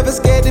forever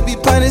scared to be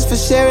punished for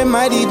sharing.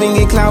 Might even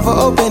get clowned for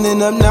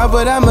opening up now,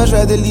 but I'd much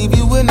rather leave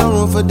you with no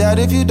room for doubt.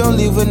 If you don't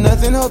leave with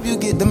nothing, hope you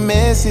get the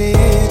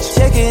message.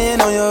 Check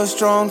in on your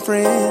strong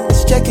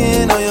friends.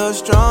 Checking on your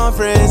strong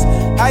friends.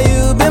 How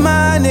you been,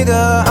 my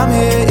nigga? I'm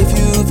here if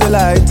you feel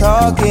like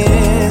talking.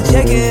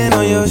 Checking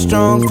on your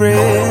strong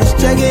friends.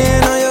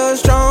 Checking on your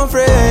strong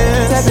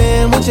friends. Tap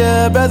in with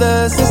your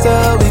brother,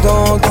 sister. We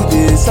gon' keep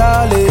it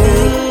solid.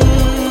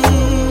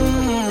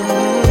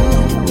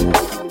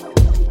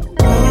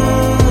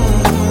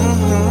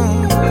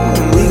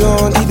 We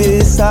gon' keep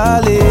it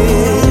solid.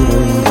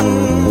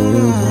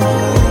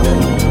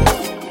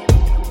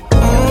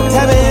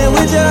 Tap in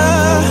with ya.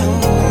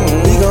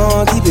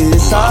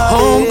 My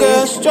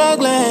homegirl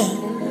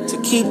struggling to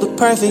keep the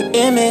perfect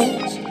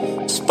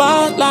image.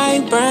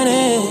 Spotlight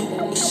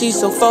burning, she's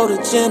so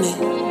photogenic.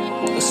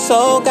 Her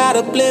soul got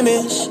a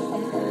blemish,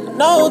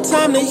 no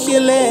time to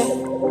heal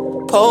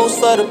it. Pose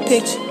for the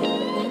picture,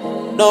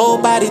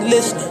 nobody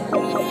listening.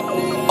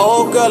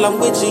 Oh girl, I'm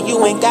with you,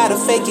 you ain't gotta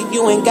fake it,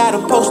 you ain't gotta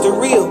post it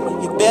real.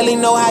 You barely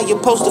know how you're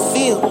supposed to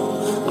feel.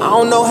 I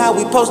don't know how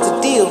we supposed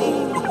to deal,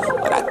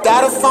 but I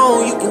got a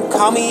phone you can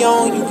call me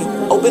on. You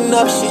can open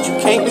up shit you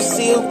can't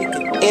conceal. We can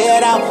air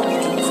it out, we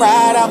can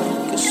cry it out, we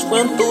can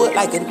swim through it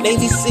like a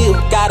Navy SEAL.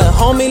 Got a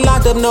homie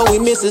locked up, know he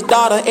miss his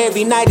daughter.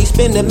 Every night he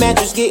spend the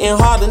mattress getting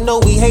harder. Know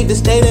we hate the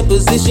state and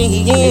position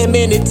he in.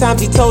 Many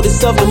times he told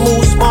himself to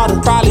move smarter.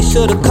 Probably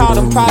should've called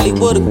him, probably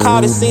would've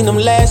called it. Seen him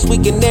last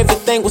week and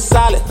everything was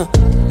solid.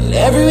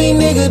 Every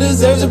nigga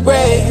deserves a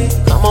break.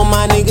 Come on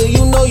my nigga,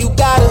 you know you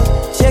gotta.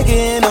 Check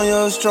in on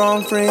your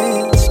strong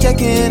friends.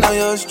 Check in on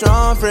your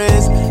strong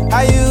friends.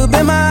 How you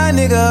been, my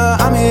nigga?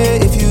 I'm here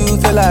if you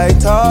feel like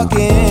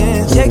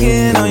talking. Check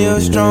in on your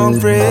strong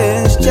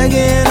friends. Check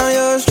in on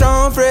your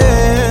strong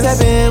friends.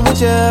 Tap in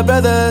with your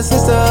brother,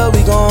 sister.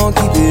 We gon'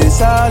 keep it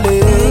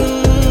solid.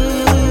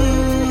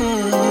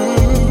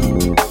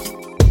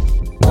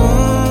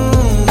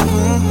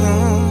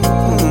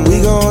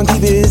 We gon'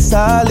 keep it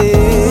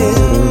solid.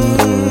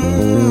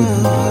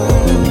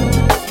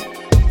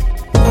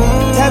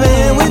 Tap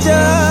in with ya.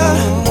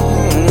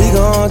 We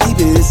gon' keep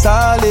it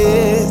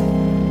solid.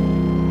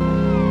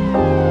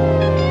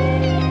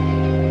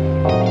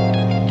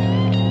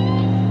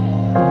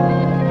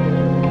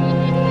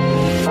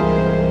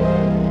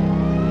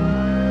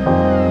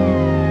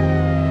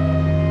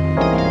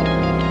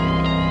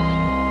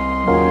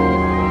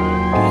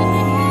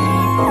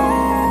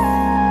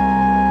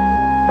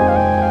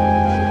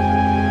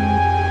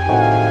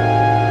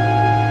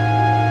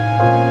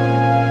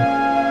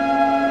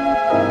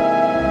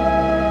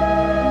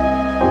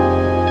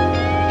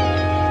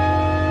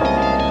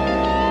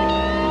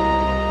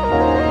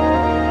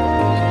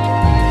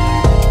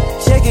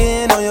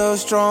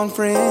 strong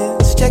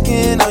friends. Check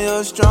in on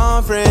your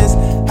strong friends.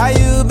 How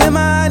you been,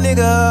 my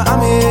nigga? I'm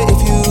here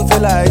if you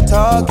feel like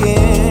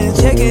talking.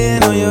 Check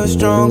in on your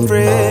strong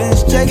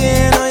friends. Check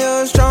in on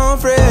your strong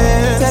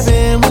friends. Tap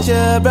in with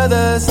your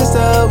brother,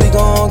 sister. We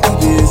gon'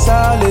 keep it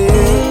solid.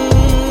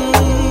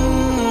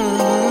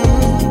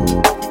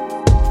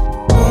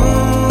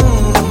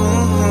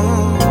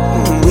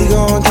 We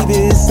gon' keep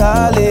it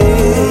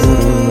solid.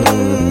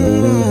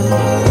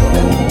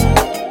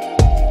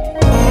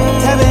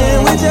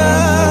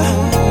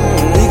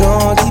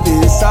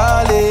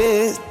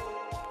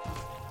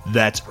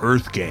 That's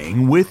Earth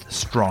Gang with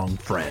Strong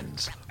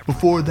Friends.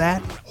 Before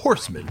that,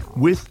 Horseman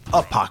with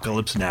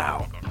Apocalypse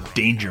Now.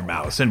 Danger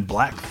Mouse and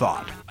Black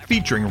Thought,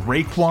 featuring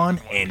Raekwon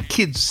and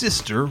Kid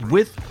Sister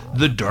with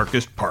The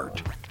Darkest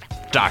Part.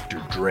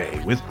 Dr.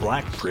 Dre with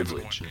Black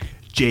Privilege.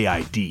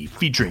 J.I.D.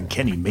 featuring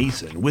Kenny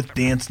Mason with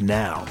Dance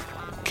Now.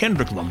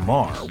 Kendrick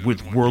Lamar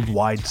with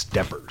Worldwide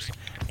Steppers.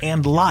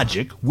 And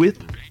Logic with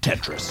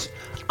Tetris.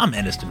 I'm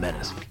Ennis to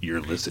Menace.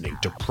 You're listening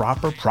to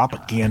Proper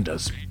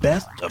Propaganda's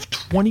Best of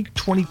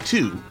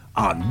 2022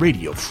 on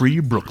Radio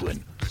Free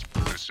Brooklyn.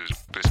 This is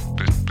Radio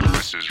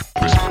Free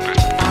Brooklyn.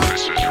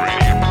 This is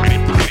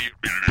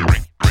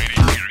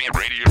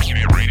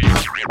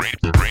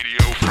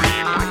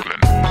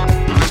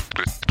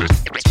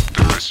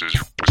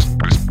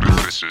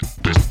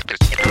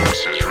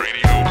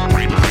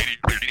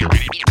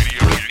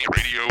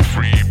Radio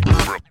Free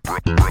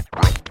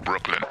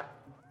Brooklyn.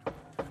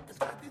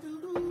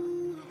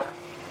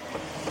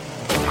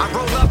 I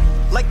roll up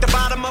like the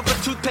bottom of a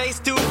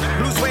toothpaste tube.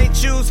 Blue suede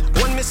shoes,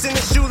 one missing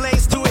a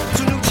shoelace to it.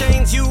 2 new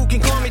chains, you can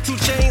call me 2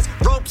 chains.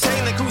 Ropes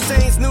hang like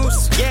Hussein's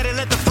noose. Yeah, they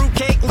let the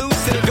fruitcake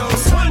loose and it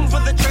goes 1 for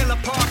the trailer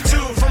park, 2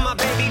 for my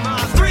baby mom,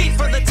 3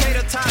 for the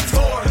tater tots,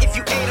 4 if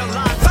you ate a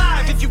lot,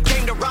 5 if you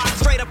came to rock.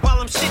 Straight up while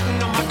I'm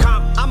shitting on my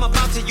comp. I'm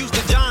about to use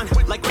the John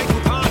like Greg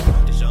Poupon.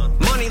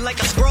 Money like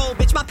a scroll,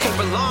 bitch, my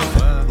paper long.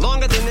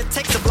 Longer than it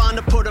takes a blonde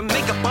to put a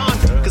makeup on.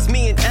 Cause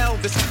me and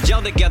Elvis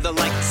gel together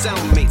like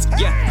cellmates.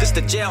 Yeah, this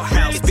the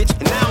jailhouse, bitch,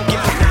 and I don't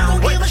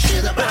give a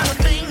shit about a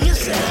thing you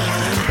say.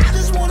 I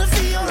just wanna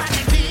feel like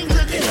a king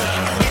again.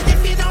 And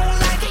if you don't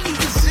like it, you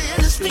can sit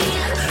and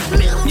spin.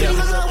 Middle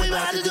fingers up, we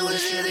about to do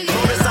this shit again.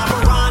 Modus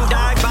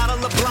operandi,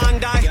 bottle of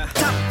blonde eye.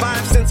 Top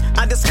 5 since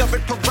I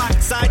discovered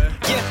peroxide.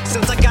 Yeah,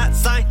 since I got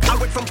signed, I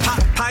went from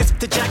pot pies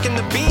to Jack and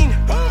the Bean.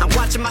 I'm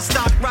watching my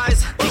stock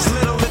rise. These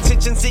little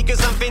attention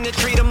seekers, I'm finna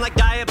treat them like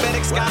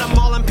diabetics. Got them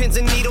all on pins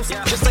and needles,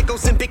 just like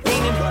Ozempic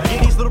meaning.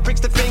 Yeah, these little pricks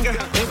the finger.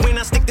 And when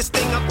I stick this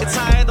thing up, it's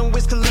higher than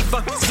Wiz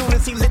Khalifa. Soon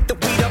as he lit the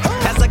weed up,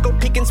 as I go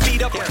pick and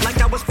speed up, like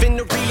I was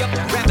finna re-up.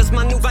 Rap is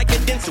my new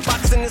Vicodin, so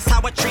boxing is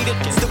how I treat it.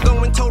 Still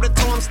going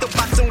toe-to-toe, I'm still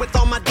boxing with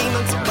all my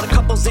demons. But a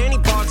couple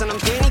Zanny bars and I'm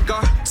Danny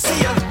Gar.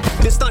 See ya.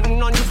 Been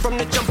stunting on you from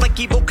the jump like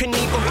Evel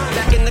Knievel.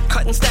 Back in the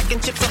cut and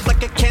stacking chips up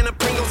like a can of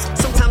Pringles.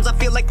 Sometimes I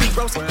feel like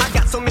P-Rose. I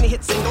got so many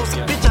hit singles.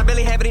 Bitch, I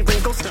barely have any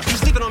wrinkles. You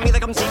sleeping on me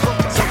like I'm zero.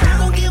 So I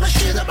don't give a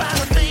shit about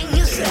a thing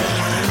you say.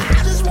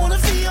 I just wanna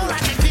feel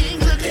like a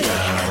king again.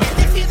 And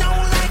if you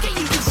don't like it,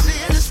 you can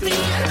sit and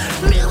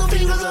spin. Middle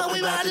fingers up, we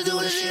about to do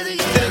this shit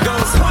again. Then it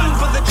goes 1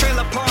 for the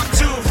trailer park,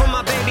 2 for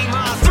my baby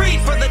mom, 3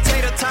 for the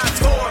tater tots,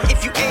 4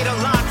 if you ate a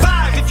lot,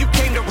 5 if you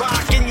came to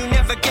rock and you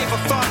never gave a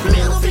fuck.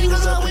 Middle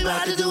fingers up, we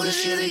about to do this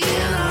shit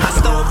again. I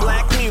stole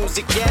black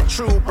music, yeah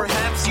true,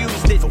 perhaps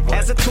used it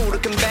as a tool to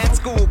combat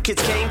school.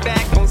 Kids came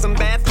back on some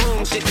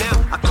bathroom shit.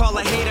 Now I call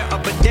a hater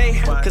up a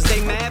day, cause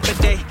they mad but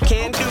they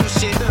can't do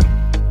shit.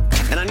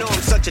 And I know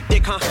I'm such a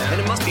dick, huh? And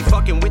it must be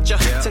fucking with ya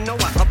to know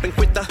I up and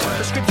quit the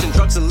prescription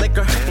drugs and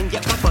liquor. And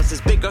yet my buzz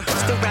is bigger,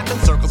 still wrapping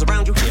circles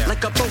around you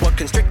like a boa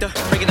constrictor.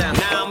 Break it down.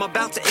 Now I'm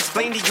about to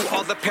explain to you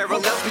all the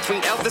parallels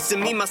between Elvis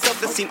and me, myself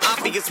that seem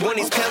obvious. One,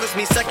 he's pale as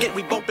me. Second,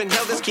 we both been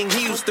held as king.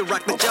 He used to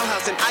rock the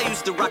jailhouse and I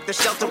used to rock the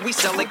shelter. We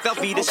sell like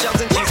Velveeta shells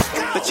and cheese.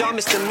 But y'all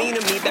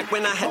misdemeanor me back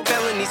when I had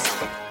felonies.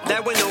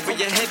 That went over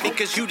your head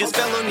because you just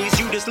fell on these.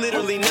 You just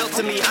literally knelt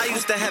to me. I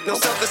used to have no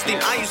self-esteem.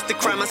 I used to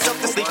cry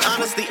myself to sleep.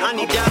 Honestly, I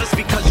need doubters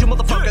because you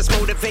motherfuckers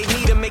motivate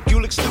me to make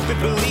you look stupid.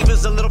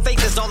 Believers, a little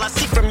fake is all I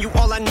see from you.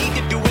 All I need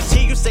to do is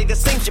hear you say the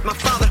same shit my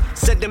father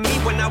said to me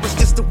when I was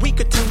just a week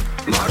or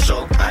 2.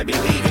 Marshall, I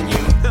believe in you.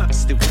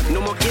 Stupid.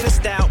 No more Guinness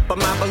out, but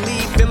my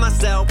belief in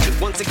myself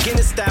once again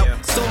is stout.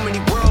 So many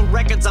world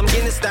records, I'm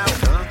Guinness out.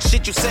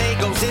 Shit you say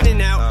goes in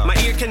and out my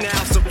ear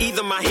canal, so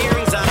either my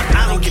hearing's out.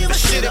 I don't give a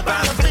shit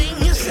about a thing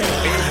you say.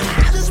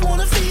 I just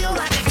wanna feel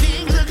like a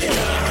king again.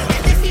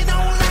 And if you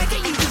don't like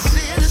it, you can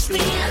sit and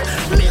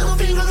spin. Middle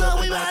fingers up,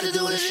 we about to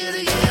do this shit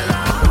again.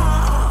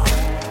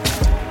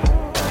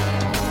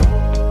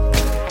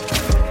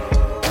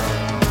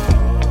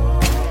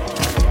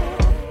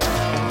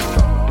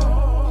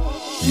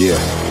 Yeah.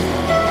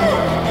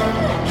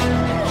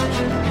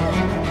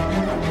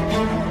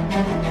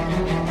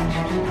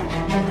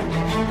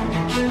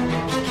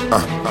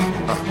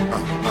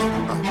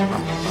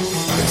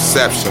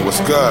 Inception, what's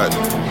good?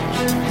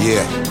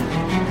 Yeah,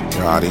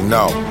 you already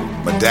know.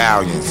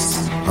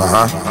 Medallions.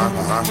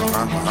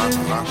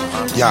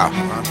 Yeah.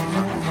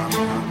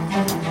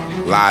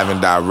 Live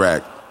and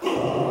direct.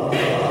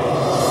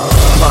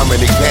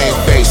 permanent game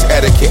face,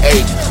 etiquette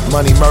 8.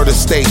 Money, murder,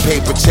 state,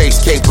 paper chase,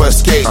 caper,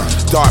 escape.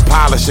 Dart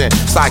polishing,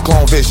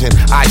 cyclone vision,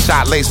 eye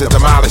shot, laser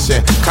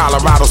demolishing.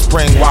 Colorado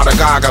spring, water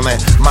goggling.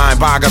 Mind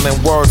boggling,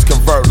 words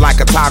convert like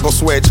a toggle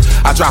switch.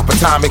 I drop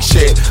atomic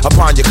shit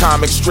upon your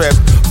comic strip.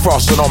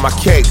 Frosting on my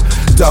cake.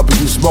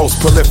 W's most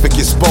prolific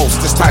is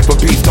boast. This type of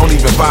beef don't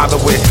even bother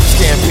with.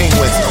 Scan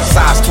penguins,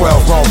 size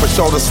 12 roam for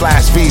shoulder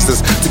slash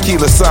visas.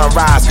 Tequila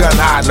sunrise, gun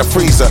hide in the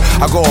freezer.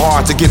 I go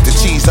hard to get the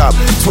cheese up.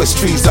 Twist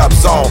trees up,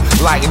 zone.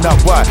 Lighten up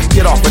what?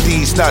 Get off of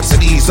these nuts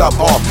and ease up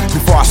off.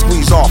 Before I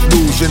squeeze off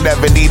news, you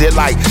never need it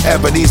like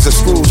Ebenezer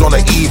Scrooge on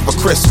the eve of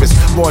Christmas.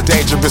 More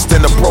dangerous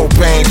than the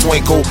propane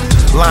twinkle.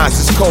 Lines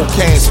is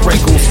cocaine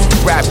sprinkles.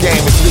 Rap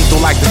game is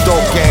lethal like the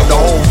dope game. The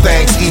whole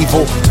thing's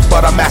evil,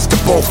 but I master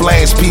both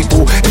lanes,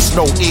 people. It's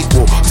no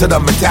equal to the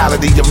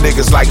mentality of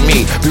niggas like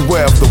me.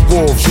 Beware of the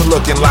wolves, you're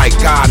looking like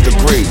God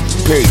degree.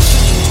 Peace.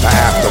 The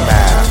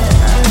aftermath.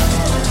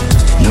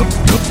 Nope.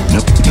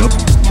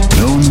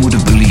 No one would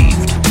have believed.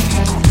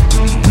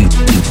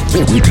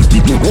 We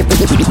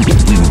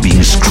were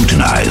being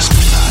scrutinized.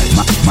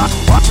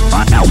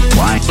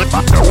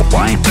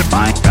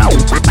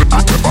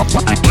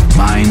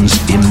 Minds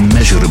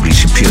immeasurably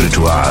superior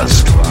to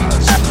ours.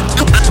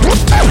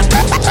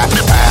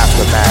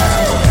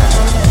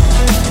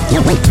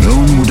 No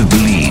one would have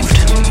believed.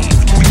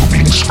 We were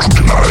being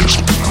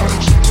scrutinized.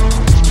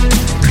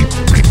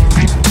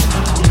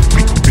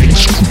 Being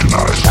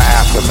scrutinized.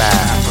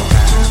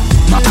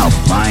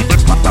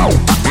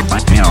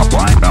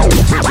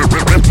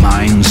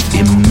 Minds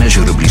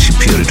immeasurably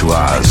superior to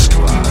ours.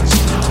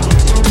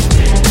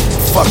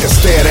 Fucking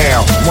stare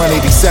down.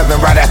 187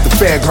 right at the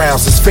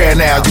fairgrounds. It's fair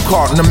now. You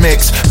caught in the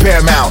mix.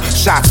 Paramount.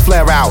 Shots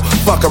flare out.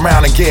 Fuck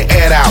around and get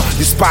aired out.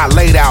 Your spot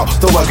laid out.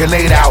 Throw a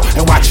grenade out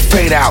and watch you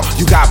fade out.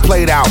 You got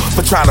played out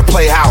for trying to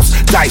play house.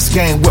 Dice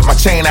game with my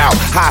chain out.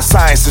 High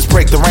sciences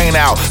break the rain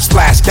out.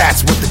 Splash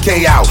cats with the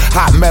K out.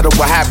 Hot metal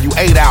will have you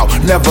ate out.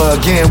 Never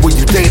again will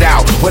you date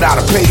out without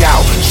a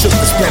payout. Shook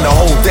to spend the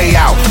whole day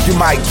out. You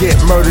might get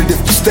murdered if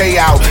you stay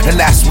out, and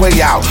that's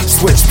way out.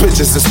 Switch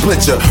pitches and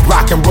split ya.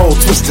 Rock and roll,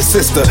 twisted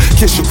sister.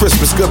 Kiss your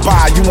Christmas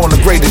goodbye, you on a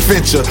great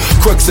adventure.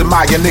 Crooks and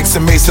Maya,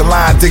 Nixon, Mason,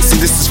 Line, Dixie.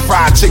 This is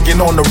fried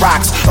chicken on the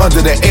rocks under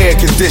the air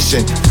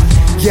condition.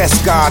 Yes,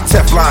 God,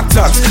 Teflon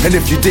tux. And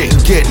if you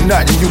didn't get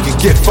nothing, you can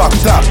get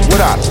fucked up. What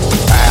up?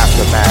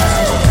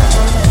 Aftermath.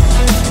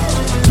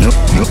 Nope.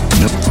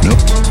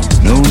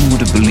 No one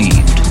would have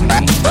believed. The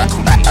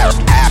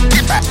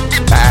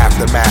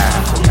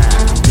aftermath.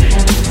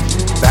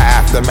 The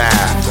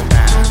aftermath.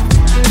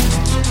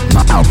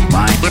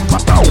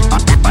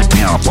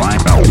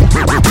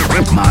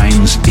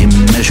 Minds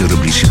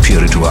immeasurably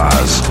superior to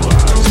ours.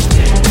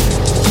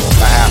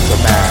 The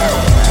aftermath.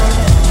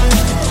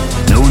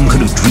 No one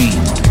could have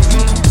dreamed.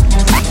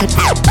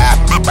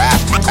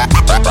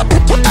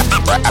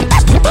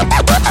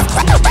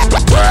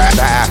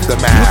 The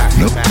aftermath.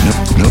 Nope.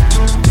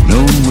 No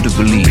one would have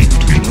believed.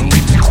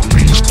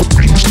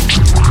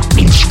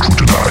 Being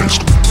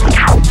scrutinized.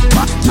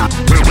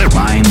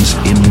 Minds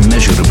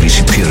immeasurably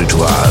superior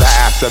to ours. The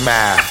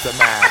aftermath.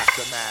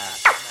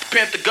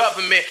 Pimp the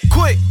government.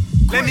 Quick,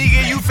 let me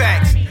give you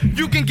facts.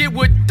 You can get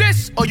with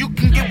this or you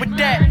can get with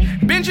that.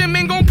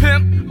 Benjamin gon'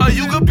 pimp or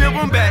you can pimp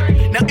him back.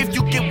 Now if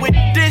you get with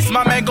this,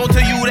 my man gon'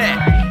 tell you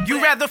that.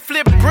 You rather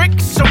flip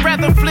bricks or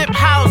rather flip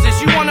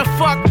houses? You wanna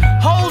fuck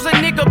hoes, a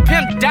nigga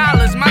pimp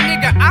dollars. My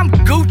nigga, I'm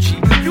Gucci.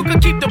 You can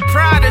keep the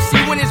pride.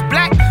 See when it's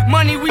black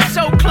money, we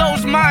so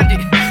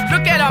close-minded.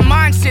 Look at our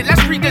mindset,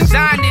 let's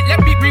redesign it. Let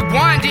me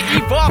rewind it,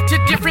 evolve to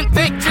different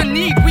things. To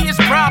need, we is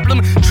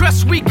problem.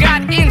 Trust we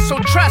got in, so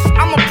trust,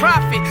 I'm a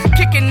prophet.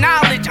 Kicking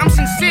knowledge, I'm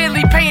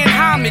sincerely paying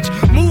homage.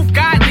 Move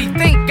godly,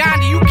 think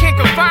Gandhi, you can't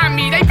confine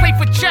me. They play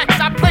for checks,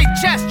 I play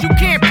chess, you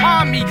can't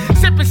pawn me.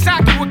 Sipping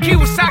sake with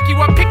Kiyosaki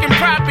while picking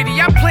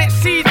property. I plant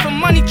seeds for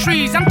money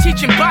trees, I'm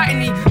teaching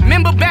botany.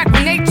 Remember back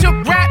when they took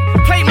rap,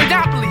 played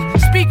Monopoly.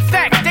 Speak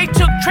facts, they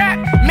took trap,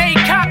 made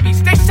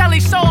copies. They sell their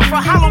souls for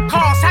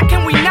Holocaust. How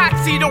can we not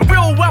see the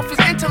real wealth is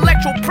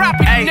intellectual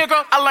property,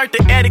 nigga? I learned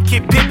the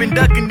etiquette, pippin',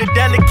 ducking the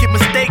delicate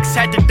mistakes.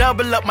 Had to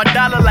double up my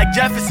dollar like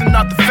Jefferson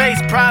off the face.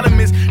 Problem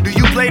is, do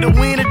you play to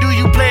win or do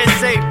you play it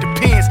safe?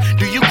 Depends.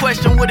 Do you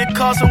question what it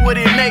costs or what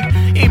it make?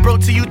 Ain't broke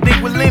till you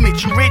think with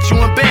limits. You rich, you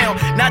in bail.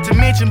 Not to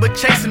mention, but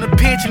chasing a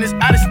pension is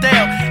out of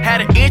style.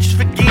 Had an interest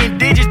for getting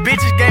digits,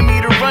 bitches gave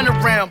me the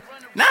runaround.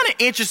 Now the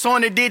interest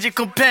on the digit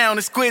compound,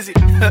 exquisite.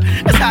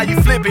 That's how you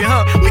flip it,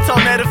 huh? We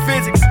talk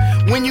metaphysics.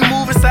 When you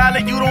move it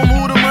silent, you don't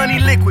move the money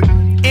liquid.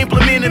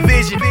 Implement a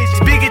vision,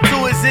 speak it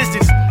to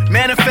existence.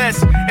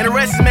 Manifest, and the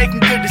rest is making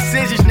good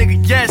decisions, nigga,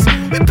 yes.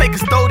 We pay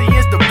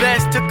custodians the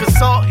best. Took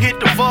assault, hit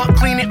the vault,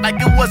 clean it like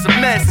it was a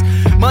mess.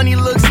 Money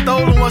looks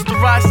stolen once the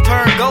rice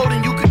turn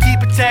golden. You could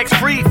keep it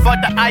tax-free,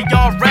 fuck the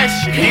IRS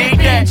shit. Ain't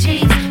that?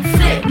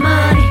 Flip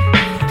money,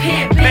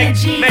 pimp and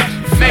G's,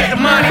 make the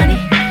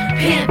money.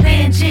 Pimp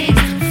and G's,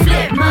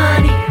 flip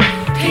money.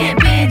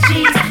 Pimp and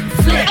G's,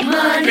 flip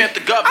money. Pimp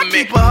the government.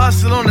 I keep a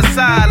hustle on the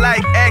side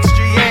like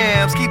extra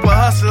yams. Keep a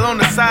hustle on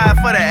the side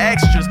for the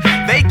extras.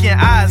 They African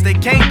eyes, they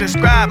can't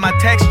describe my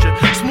texture.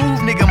 Smooth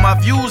nigga, my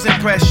views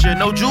impress you.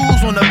 No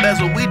jewels on the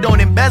bezel, we don't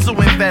embezzle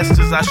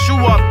investors. I shoo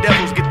off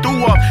devils, get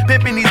through off.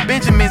 Pimping these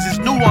Benjamins is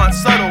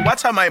nuanced, subtle.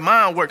 Watch how my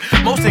mind work.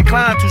 Most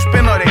inclined to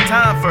spend all their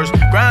time first.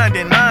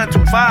 Grinding 9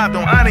 to 5,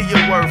 don't honor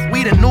your worth.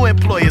 We the new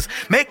employers.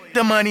 Make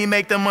the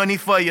money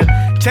for you.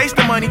 Chase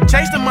the money,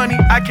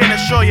 I can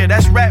assure you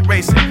that's rat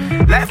racing.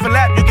 Lap for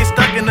lap, you get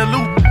stuck in the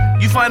loop.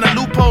 You find a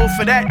loophole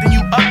for that, then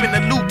you up in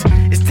the loot.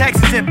 It's tax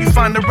exempt, you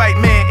find the right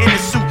man in the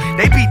suit.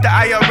 They beat the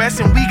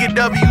IRS and we get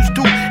W's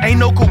too. Ain't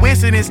no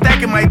coincidence,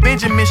 stacking my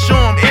Benjamin, show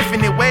them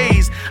infinite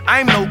ways.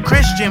 I'm no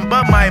Christian,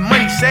 but my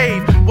money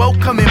saved.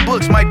 Welcome in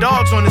books, my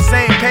dog's on the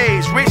same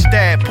page. Rich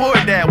dad, poor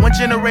dad, one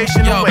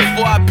generation away.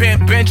 Before I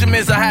pimped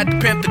Benjamins, I had to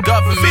pimp the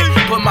government.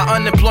 Put my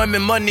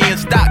unemployment money in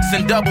stocks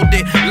and doubled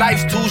it.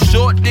 Life's too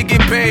short, they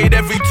get paid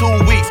every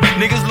 2 weeks.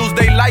 Niggas lose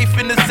their life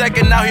in a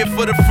second, out here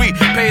for the free.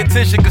 Pay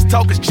attention, cause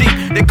talk is cheap.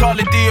 They call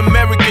it the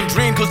American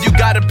dream, cause you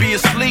gotta be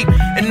asleep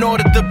in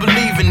order to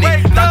believe in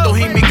it. Tanto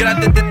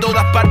inmigrantes de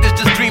todas partes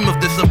just dream of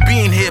this, of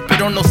being here,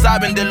 pero no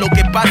saben de lo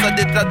que pasa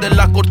detrás de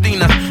las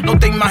cortinas. No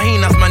te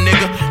imaginas, my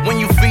nigga. When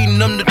you feeding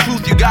them the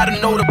truth, you gotta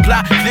know the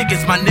plot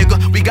thickens, my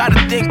nigga. We gotta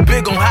think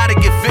big on how to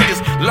get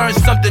figures. Learn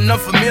something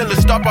unfamiliar.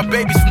 Start our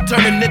babies from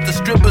turning into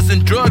strippers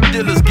and drug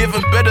dealers. Give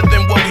them better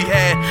than what we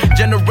had.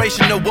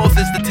 Generational wealth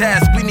is the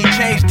task. We need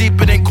change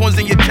deeper than coins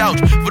in your couch.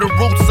 For the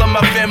roots of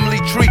my family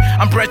tree,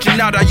 I'm branching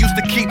out. I used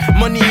to keep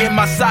money in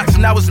my socks,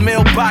 now it's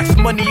mailbox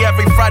money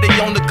every Friday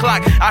on the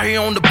clock. Out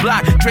here on the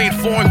block, trade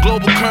foreign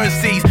global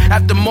currencies.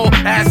 After more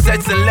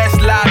assets and less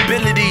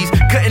liabilities,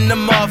 cutting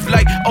them off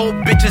like old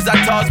bitches I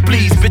toss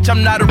please. Bitch,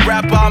 I'm not a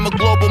rapper, I'm a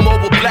global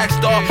mobile black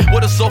star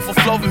with a soulful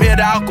flow from here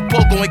to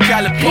Acapulco and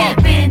Cali Park.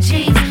 Pimp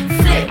G's,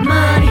 flip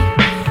money.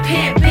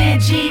 Pimp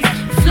G's,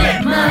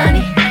 flip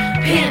money.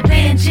 Pimp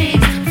G's,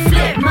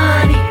 flip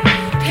money.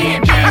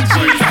 Pimp G's,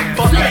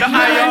 flip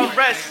money.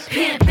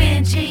 Pimp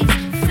G's,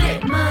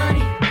 flip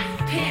money.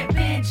 Pimp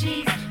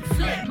G's,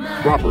 flip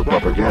money. Proper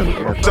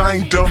propaganda.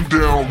 Dang dumb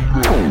down.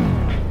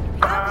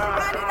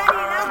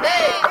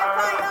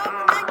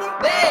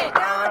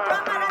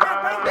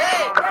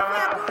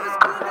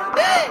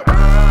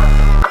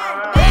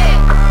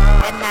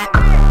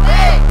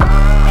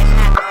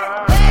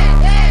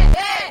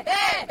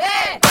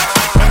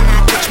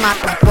 My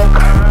people,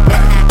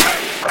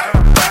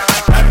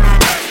 and I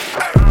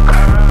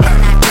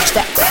teach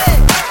that,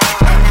 and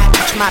I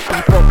teach my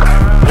people.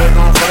 They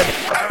gon' follow me,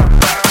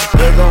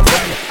 they gon'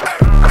 follow me.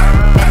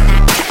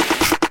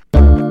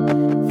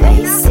 They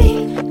see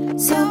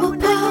silver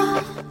power.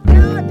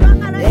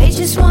 They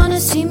just wanna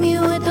see me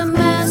with the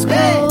mask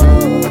on,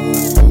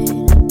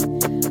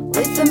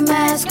 with the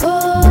mask on.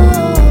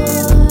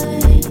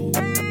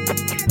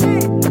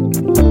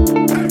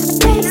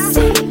 They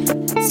see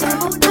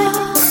silver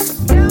power.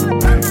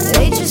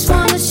 They just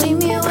wanna see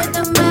me with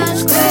the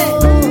mask on,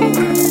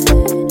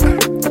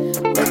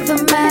 with the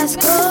mask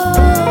on.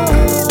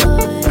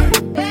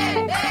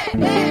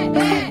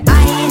 I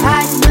ain't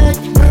hiding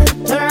nothing.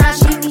 Turn around,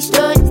 see me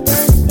stud.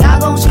 Y'all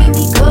gon' see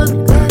me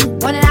coming.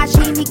 When I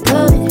see me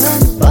coming.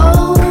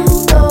 Oh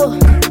no,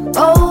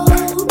 oh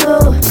no,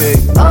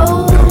 oh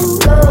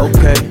no.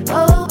 Okay,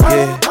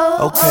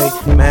 yeah, okay.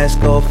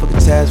 Mask off for the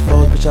task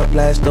force, bitch. I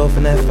blast off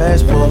in that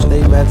fast force.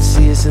 They rather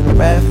see us in the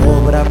rap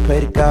for, but I pray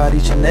to God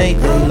each and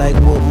every day. Like,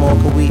 what more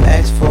could we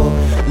ask for?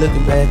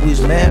 Looking back, we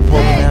was mad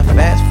poor, but now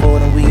fast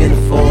forward and we in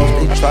the force.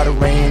 They try to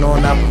rain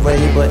on our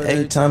parade, but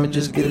every time it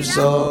just get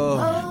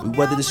absorbed. We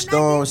weathered the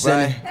storms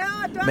and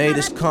it made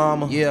us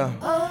calmer. Yeah,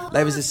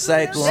 life is a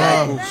cycle.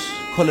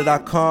 Call it our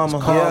karma.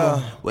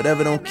 Yeah,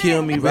 whatever don't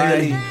kill me,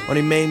 really.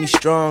 Only made me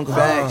stronger.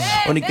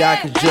 Only God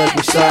can judge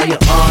me. Sorry, your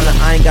honor.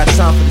 I ain't got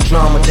time for the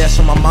drama. That's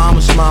on my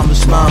mama's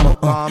mama.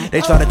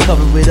 They try to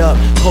cover it up.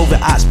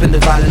 COVID, I spend the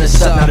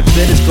violence up. Now the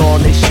business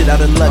gone. They shit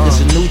out of luck. It's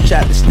a new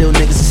chapter. Still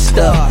niggas is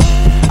stuck.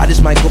 I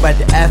just might go back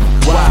to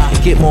Africa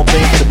and get more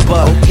bang for the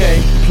buck.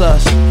 Okay.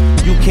 Plus,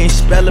 you can't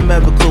spell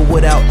America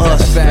without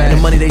us. And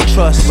the money they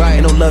trust.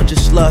 Ain't no love,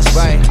 just lust.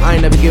 I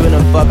ain't never giving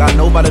a fuck. I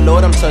know by the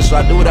Lord I'm touched, so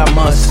I do what I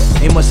must.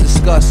 Ain't much to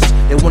discuss.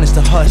 They want us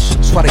to hush.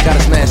 That's why they got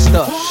us masked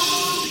up.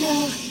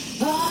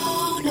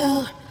 Oh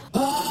no,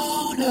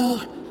 oh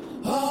no,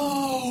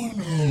 oh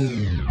no.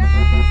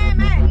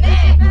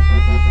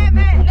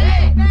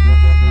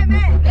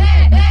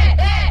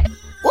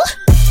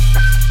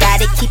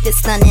 Gotta keep it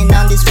stunning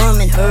on this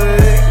woman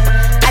herd.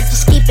 I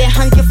just keep it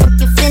 100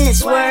 fucking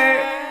finish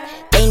word.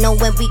 They know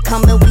when we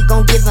coming, we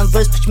gon' give them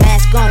verse. Put your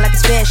mask on like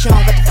it's fashion.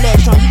 Got the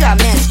flash on, you got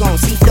mask on.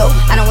 See flow,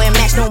 I don't wear a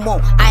mask no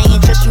more. I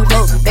ain't trust you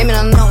hoes. Blame it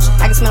on the nose,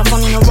 I can smell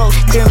phony in the road.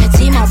 Pyramid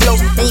team on flow,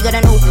 then you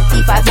gotta know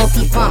P5 or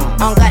P5. I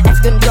don't got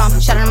African drum,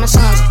 shout out to my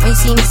sons. When you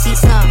see me, see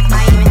some.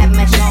 I ain't even have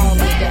much on,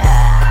 nigga.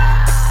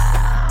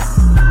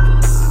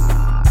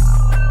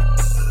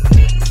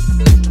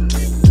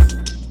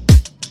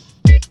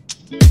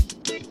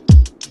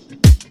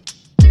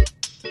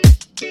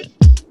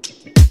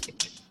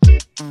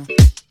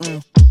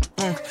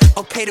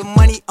 Okay, the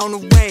money on the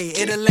way,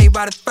 it'll lay right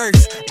by the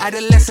thirst.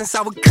 Adolescence,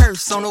 I would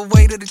curse on the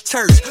way to the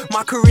church.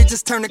 My career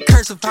just turned to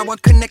curse of how I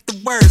connect the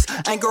words.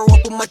 I ain't grow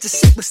up with much of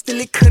shit, but still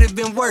it could have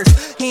been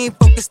worse. He ain't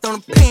focused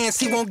on the pants,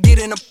 he won't get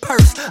in a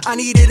purse. I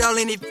need it all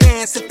in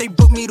advance if they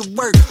book me to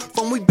work.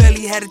 From we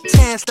barely had a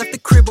chance, left the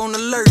crib on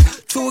alert.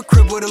 To a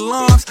crib with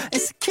alarms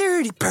and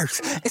security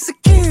perks. And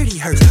security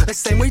hurts, the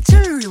same way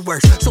jury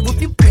works. So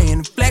if you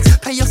paying the flex,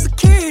 pay your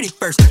security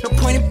first. No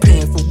point in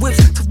paying for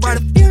whips to ride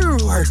a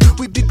funeral hearse.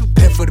 We be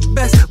prepared for the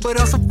best, but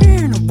also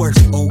fearing the worst.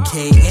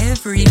 Okay,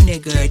 every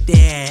nigga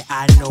that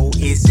I know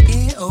is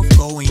scared of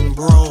going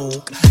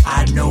broke.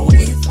 I know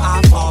if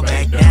I fall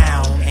back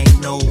down, ain't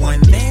no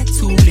one there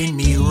to lend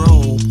me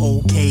rope.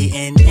 Okay,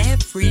 and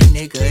every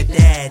nigga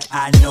that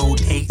I know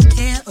takes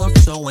care of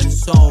so and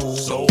so.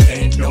 So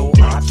ain't no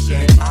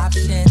option.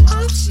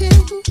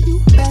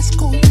 You best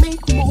go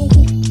make more.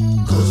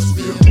 Cause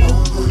feel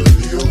hunger,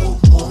 feel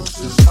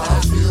monsters. I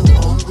feel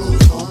hunger,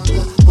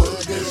 but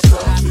I guess I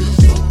feel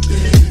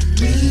something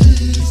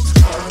needs.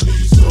 I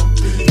need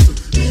something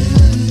to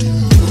eat.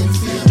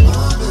 Feel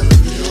hunger,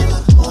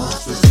 feel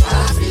monsters. I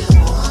feel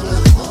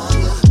hunger,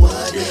 but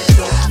I guess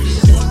I feel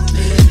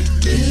something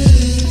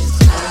needs.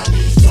 I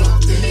need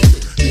something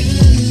to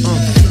eat.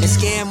 And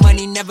scared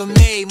money never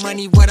made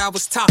money what I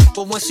was taught.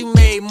 But once you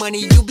made money,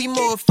 you be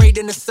more afraid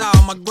than the saw.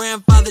 My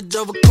grandfather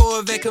drove a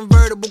Corvette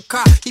convertible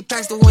car. He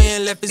passed away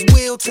and left his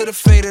will to the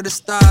fate of the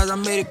stars. I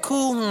made it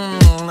cool,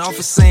 off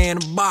of saying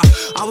a bar.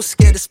 I was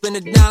scared to spend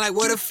it down, like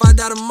what if I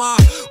die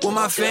tomorrow? Will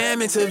my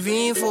fam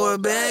intervene for a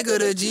bag of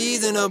the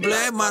G's and a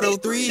black Model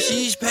 3?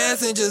 Sheesh,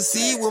 passenger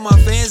seat. Will my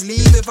fans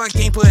leave if I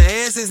can't put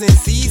asses in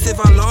seats? If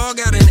I log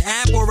out an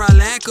app or I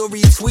lack a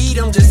retweet,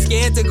 I'm just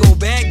scared to go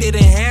back.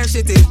 Didn't have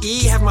shit to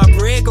eat. Have my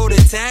bread go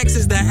to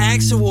taxes, the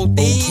actual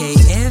thief. Okay,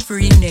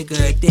 every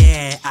nigga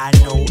that I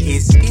know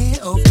is scared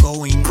of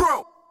going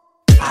broke.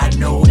 I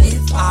know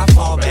if I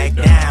fall back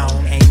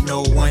down, ain't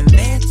no one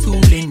there to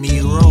lend me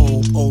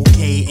rope.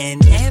 Okay,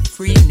 and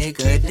every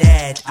nigga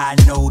that I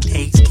know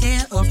takes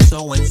care of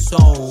so and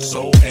so.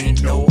 So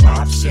ain't no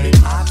option.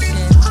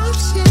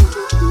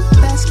 You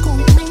best go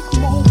make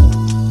more.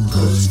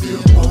 Cause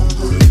feel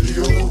hunger,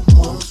 feel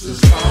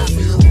monsters. I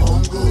feel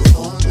hunger,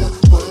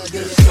 but I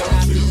guess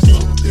I feel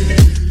something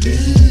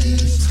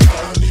needs. I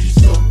need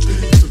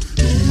something to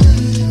eat.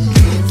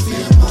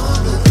 Feel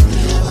hunger,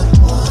 feel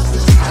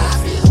monsters. I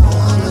feel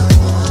hunger,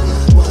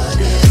 but I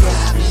guess I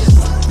feel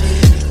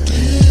something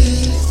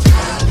needs.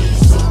 I need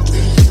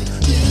something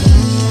to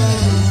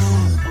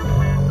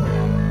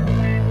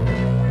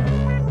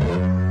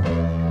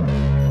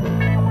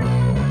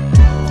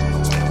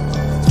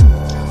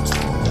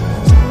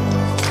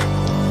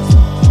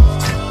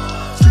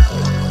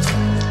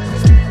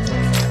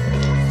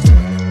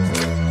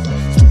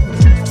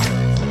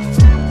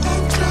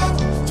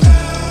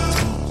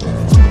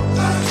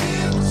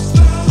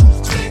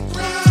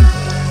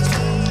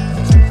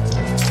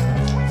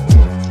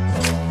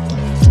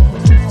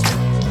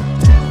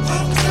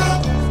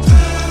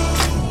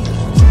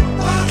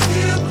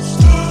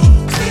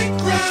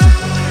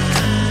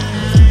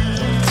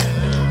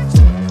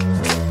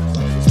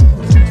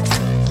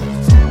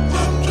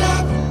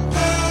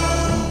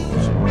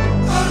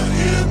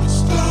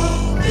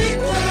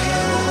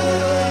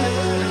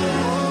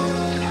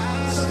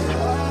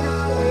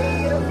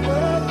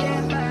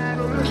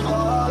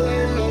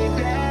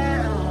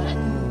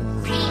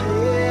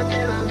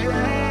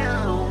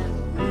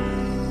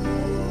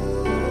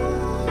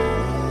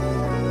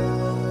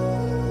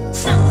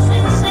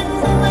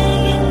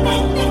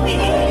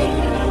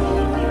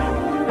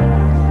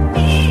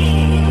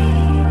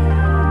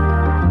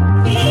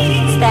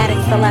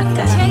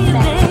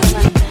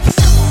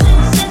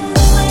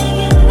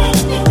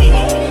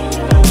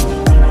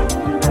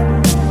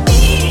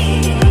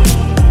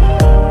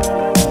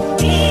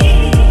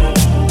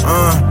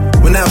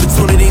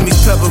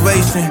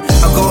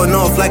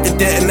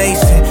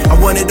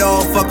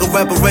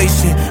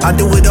I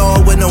do it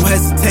all with no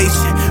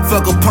hesitation.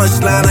 Fuck a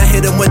punchline, I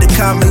hit him with a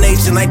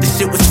combination like the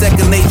shit was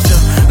second nature.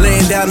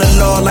 Laying down the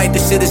law like the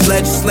shit is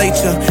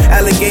legislature.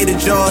 Alligator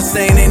jaws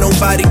saying ain't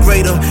nobody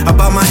greater. I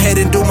bow my head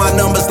and do my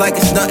numbers like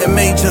it's nothing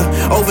major.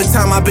 Over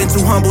time I've been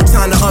too humble,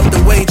 time to up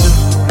the wager.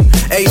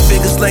 8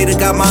 figures later,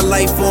 got my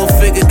life all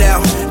figured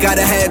out. Gotta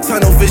have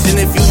tunnel vision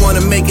if you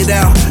wanna make it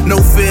out. No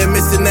fear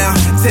missing out.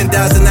 10,000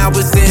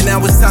 hours in,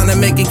 now it's time to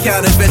make it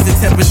count. Invested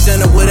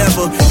 10% or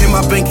whatever in my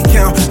bank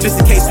account, just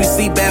in case we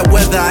see bad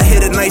weather. I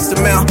hit a nice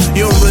amount.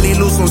 You don't really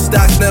lose on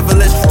stocks, never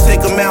let you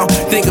take them out.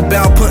 Think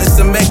about putting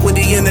some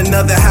equity in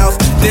another house.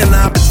 Thin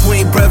line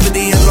between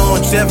brevity and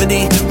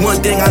longevity.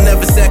 One thing I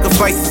never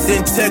sacrifice is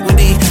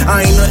integrity.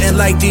 I ain't nothing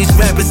like these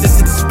rappers,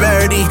 it's a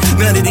disparity.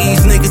 None of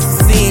these niggas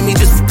have seen me,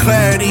 just for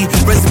clarity.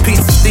 Rest in peace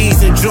to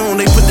Steez and June.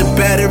 They put the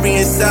battery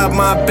inside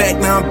my back.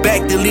 Now I'm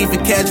back to leave a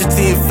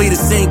casualty and flee the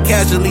scene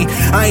casually.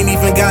 I ain't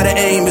even gotta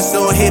aim, it's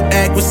all hit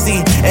accuracy.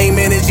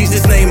 Amen in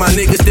Jesus' name, my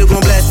niggas still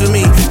gon'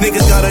 blaspheme.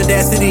 Niggas got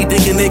audacity,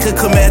 thinking they could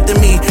come after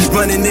me.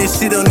 Running this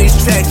shit on these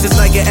tracks just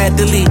like an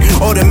athlete.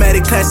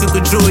 Automatic classic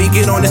with jewelry,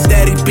 get on the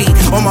static beat.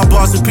 All my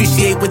bars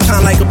appreciate with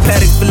time like a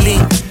paddock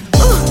Philippe.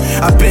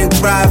 I've been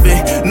driving,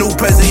 new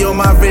Prezi on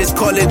my wrist,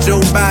 call it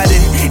Joe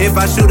Biden. If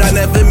I shoot, I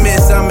never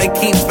miss, I'ma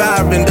keep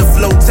firing. The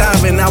flow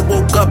tiring, I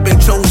woke up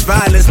and chose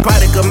violence.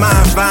 Product of my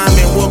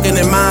environment, walking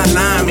in my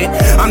alignment.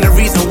 I'm the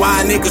reason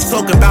why niggas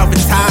talk about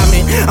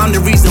retirement. I'm the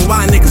reason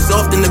why niggas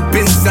often have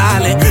been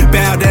silent.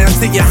 Bow down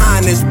to your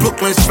highness,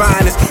 Brooklyn's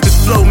finest. This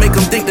flow make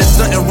them think there's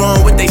something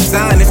wrong with they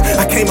signings.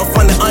 I came up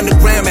from the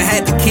underground and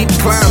had to keep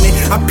climbing.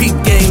 I peep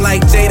game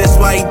like Jay, that's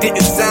why he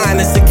didn't sign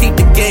us. To keep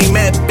the game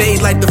at bay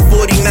like the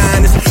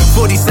 49ers.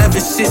 47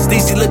 shit,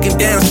 Steezy looking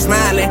down,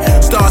 smiling.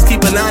 Stars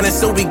keep aligning,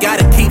 so we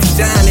gotta keep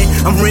shining.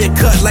 I'm red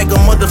cut like a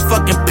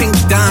motherfucking pink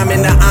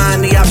diamond. The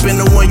irony, I've been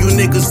the one you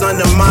niggas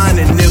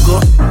undermining, nigga.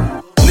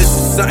 This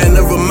is something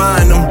to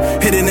remind them.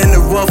 Hidden in the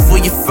rough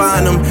where you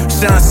find them.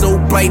 Shine so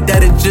bright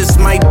that it just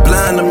might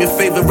blind them. Your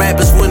favorite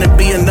rappers wouldn't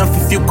be enough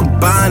if you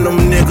combine them,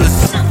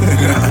 niggas.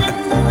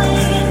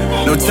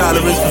 No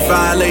tolerance for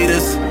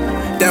violators.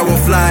 That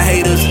won't fly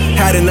haters.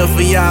 Had enough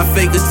of y'all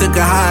fakers, took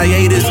a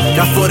hiatus.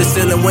 Got 40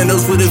 ceiling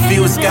windows with a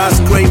view of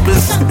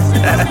skyscrapers.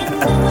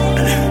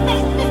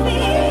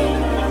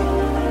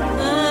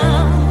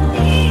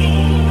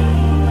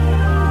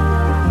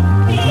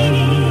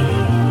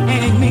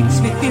 And it makes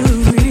me feel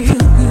real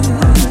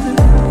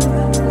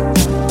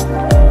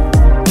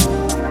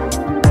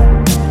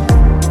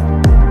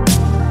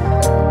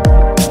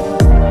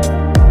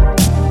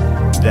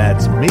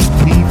That's Make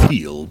Me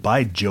Feel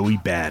by Joey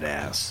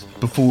Badass.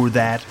 Before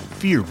that,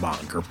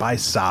 Fearmonger by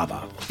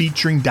Saba,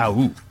 featuring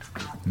Daoud.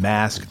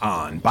 Mask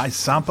On by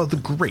Sampa the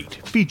Great,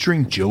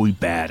 featuring Joey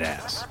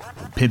Badass.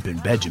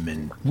 Pimpin'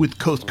 Benjamin with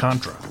Coast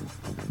Contra.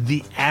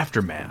 The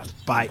Aftermath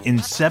by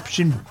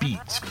Inception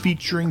Beats,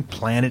 featuring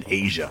Planet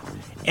Asia.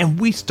 And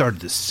we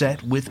started the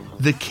set with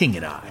The King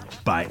and I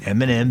by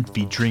Eminem,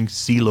 featuring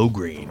CeeLo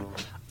Green.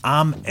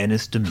 I'm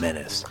Ennis de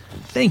Menace.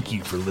 Thank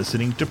you for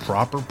listening to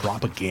Proper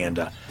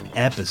Propaganda.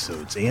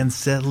 Episodes and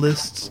set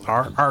lists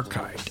are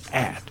archived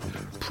at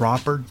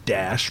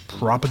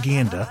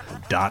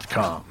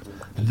proper-propaganda.com.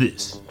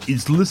 This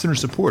is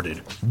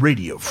listener-supported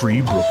Radio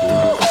Free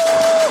Brooklyn.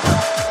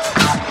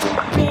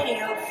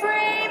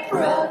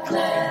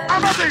 I'm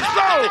about to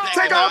explode.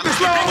 Take off the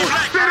slow.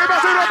 Then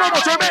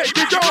about to make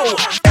it go.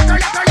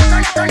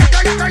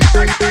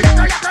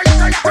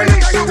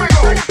 Release your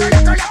wiggle. Release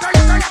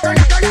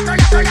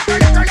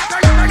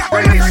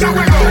your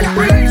wiggle.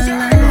 Release your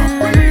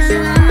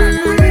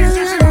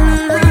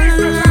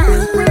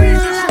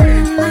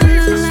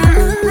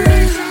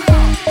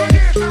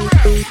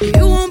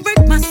You won't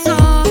break my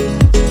soul.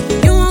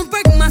 You won't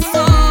break my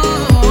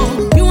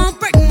soul. You won't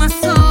break my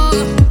soul.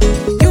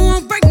 You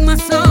won't break my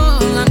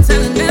soul. I'm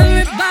telling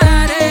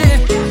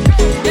everybody,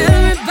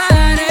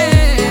 everybody,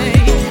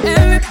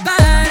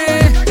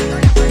 everybody,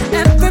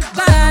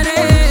 everybody.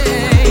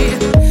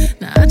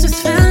 Now I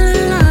just fell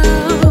in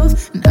love.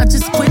 And I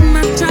just quit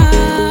my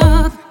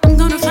job. I'm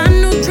gonna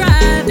find no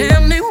drive.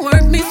 Damn, they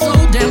work me so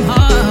damn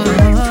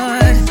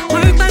hard.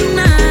 Work by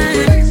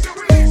 9,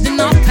 then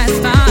off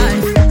past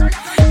 5.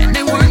 And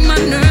they work my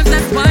nerves,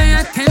 that's why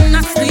I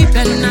cannot sleep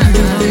at night.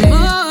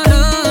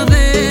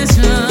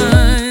 Motivation,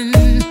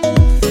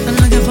 I'm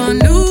looking for a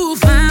new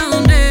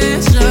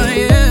foundation,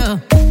 yeah.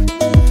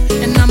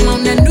 And I'm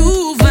on that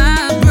new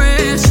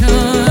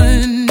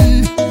vibration.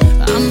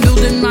 I'm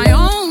building my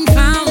own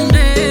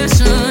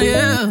foundation,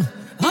 yeah.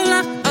 Hold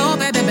up, oh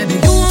baby, baby,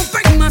 you won't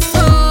break my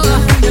soul.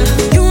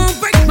 You won't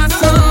break my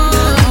soul.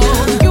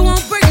 You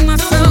won't break my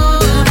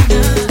soul.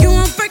 You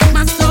won't break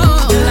my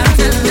soul. I'm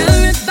telling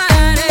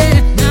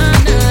everybody, nah,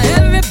 nah,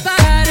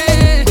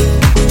 everybody,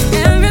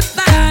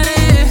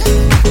 everybody,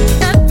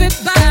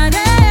 everybody.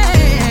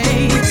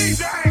 Release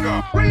your anger.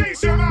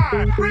 Release your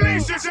mind.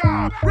 Release your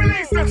job.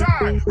 Release the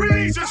time.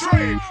 Release your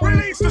trade.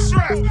 Release the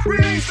stress.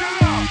 Release the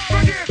love.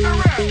 Forget the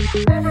rest.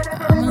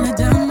 I'ma let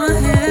down my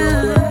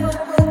hair,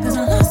 'cause I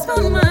lost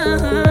my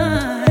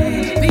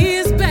mind. B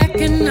is back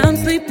and I'm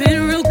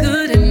sleeping real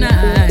good at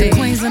night. The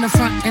queens in the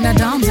front and the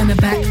doms in the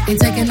back. Ain't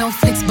taking no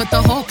flicks, but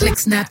the whole click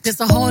snap. There's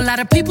a whole lot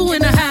of people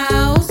in the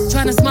house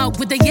trying to smoke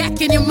with the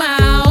yak in your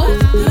mouth.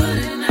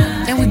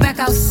 And we back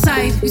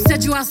outside. You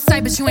said you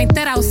outside, but you ain't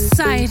that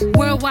outside.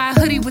 Worldwide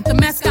hoodie with the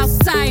mask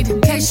outside.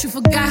 In case you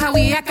forgot how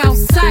we act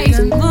outside.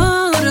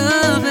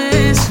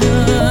 Motivation.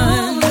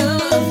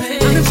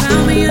 I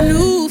found me a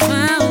new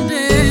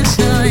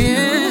foundation,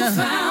 yeah.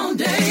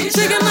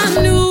 Taking my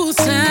new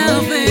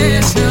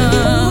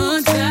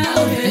salvation.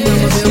 And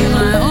I'ma build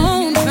my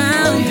own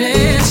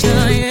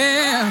foundation,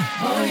 yeah.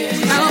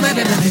 Oh,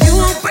 baby, baby, you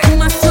won't break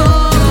my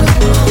soul.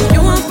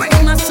 You won't break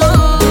my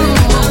soul.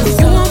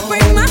 You won't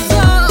break my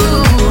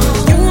soul.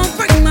 You won't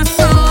break my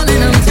soul.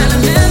 And I'm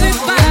telling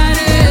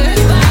everybody,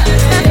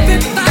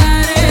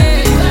 everybody,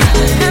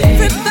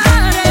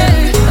 everybody,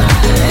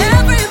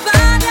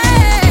 everybody,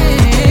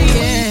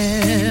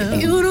 yeah.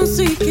 You don't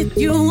seek it,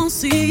 you won't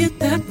see it,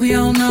 that we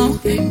all know.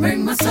 Can't break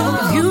my soul.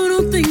 If you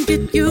don't think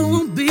it, you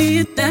won't be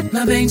it, that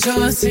love ain't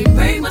yours. Can't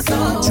break my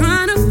soul.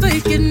 Trying to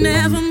fake it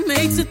never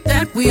makes it,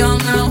 that we all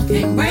know.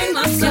 Can't break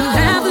my soul. You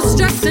have the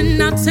stress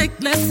and I'll take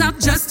less, I'll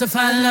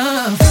justify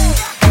love.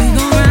 We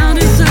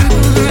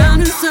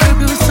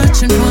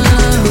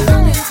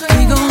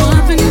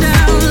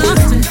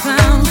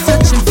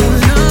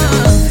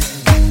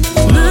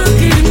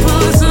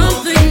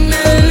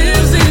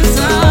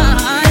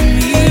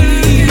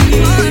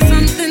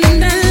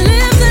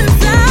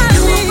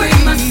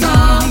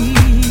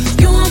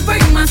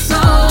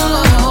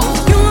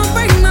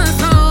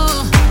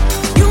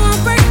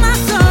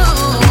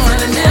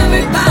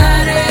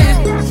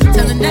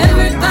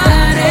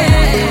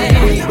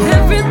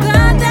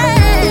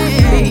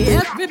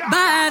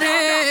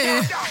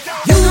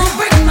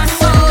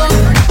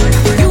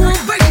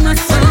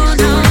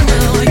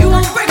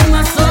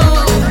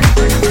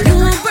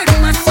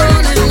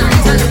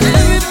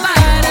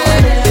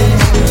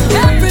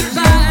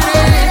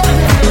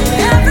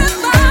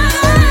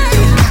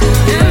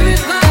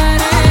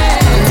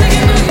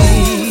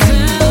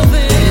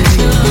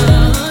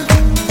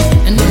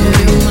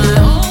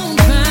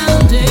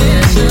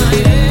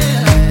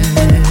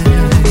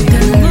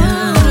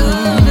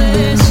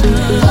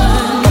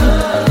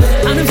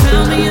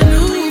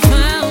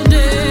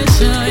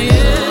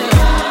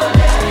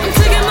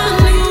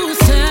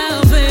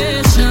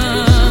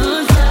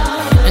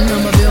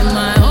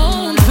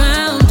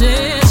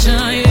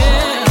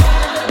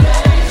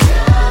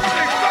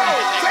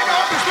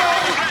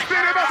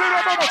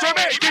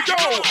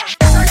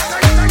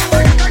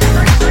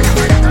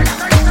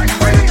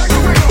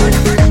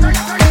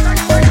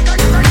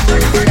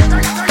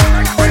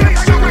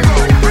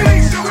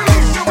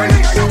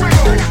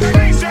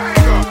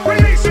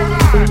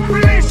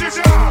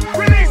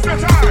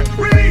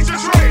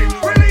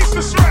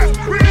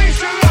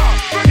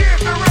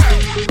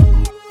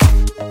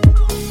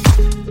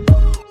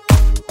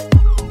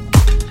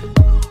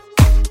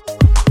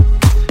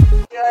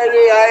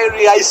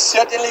I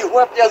certainly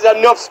hope there's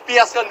enough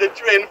space on the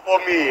train for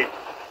me.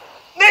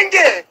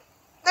 Nenge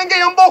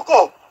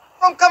Mboko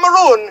from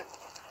Cameroon.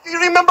 Do you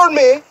remember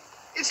me?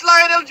 It's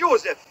Lionel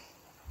Joseph.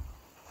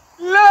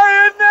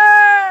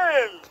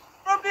 Lionel!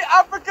 From the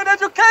African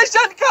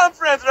Education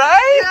Conference,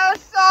 right?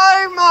 Yes,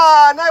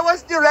 Simon. I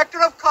was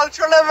director of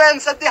cultural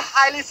events at the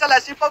Haile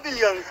Selassie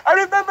Pavilion. I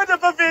remember the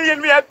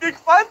pavilion. We had big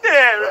fun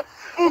there.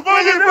 Now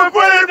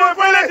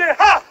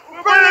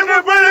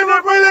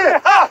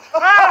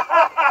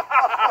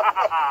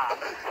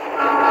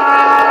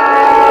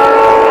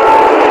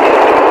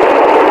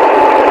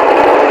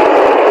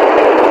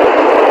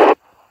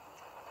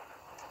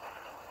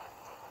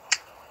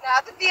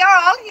that we are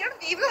all here,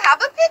 we will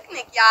have a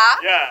picnic, yeah?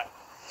 Yeah.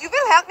 You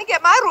will help me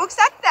get my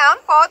rucksack down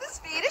for the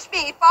Swedish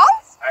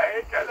meatballs?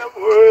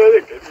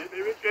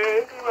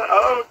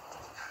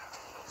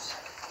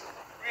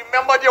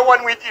 Remember the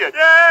one we did?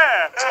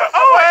 Yeah.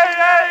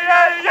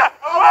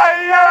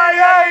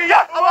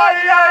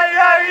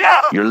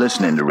 You're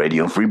listening to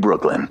Radio Free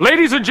Brooklyn.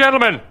 Ladies and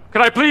gentlemen,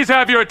 can I please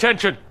have your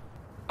attention?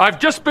 I've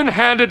just been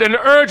handed an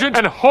urgent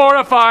and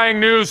horrifying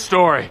news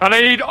story, and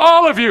I need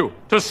all of you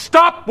to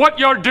stop what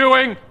you're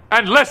doing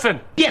and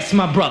listen. Yes,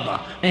 my brother.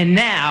 And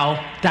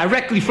now,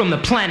 directly from the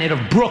planet of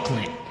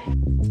Brooklyn.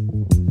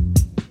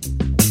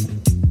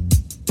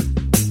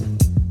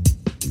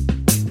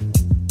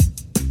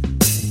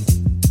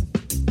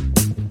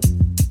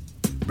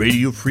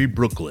 Radio Free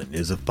Brooklyn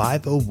is a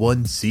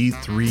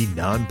 501c3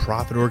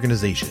 nonprofit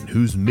organization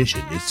whose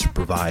mission is to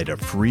provide a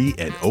free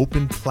and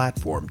open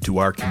platform to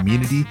our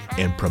community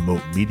and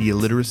promote media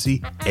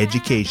literacy,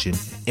 education,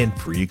 and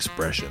free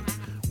expression.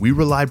 We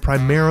rely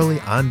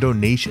primarily on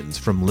donations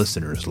from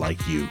listeners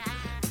like you.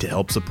 To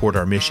help support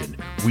our mission,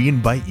 we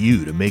invite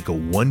you to make a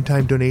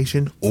one-time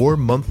donation or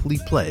monthly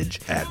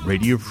pledge at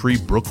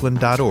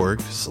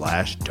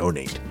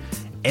radiofreebrooklyn.org/donate.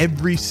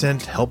 Every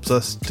cent helps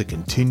us to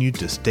continue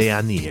to stay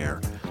on the air.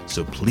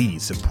 So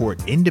please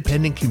support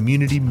independent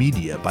community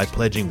media by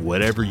pledging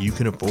whatever you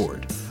can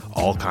afford.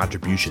 All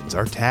contributions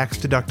are tax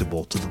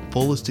deductible to the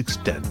fullest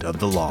extent of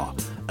the law.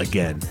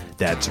 Again,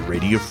 that's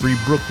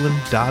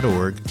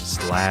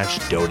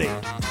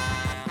radiofreebrooklyn.org/donate.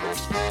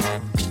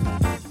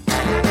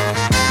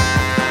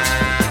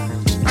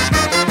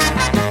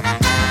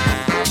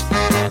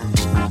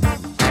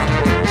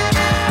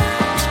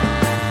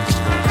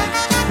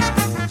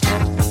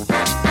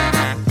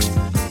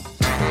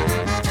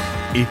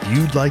 If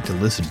you'd like to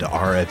listen to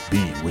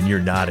RFB when you're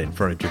not in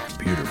front of your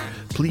computer,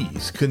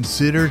 please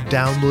consider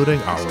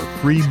downloading our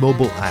free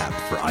mobile app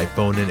for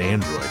iPhone and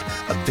Android,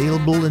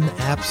 available in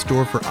the App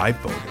Store for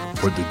iPhone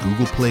or the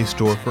Google Play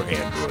Store for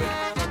Android.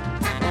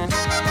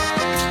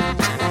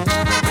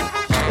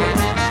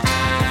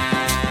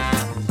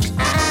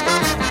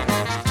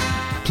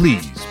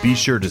 Please be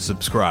sure to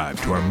subscribe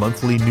to our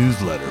monthly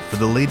newsletter for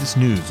the latest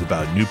news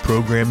about new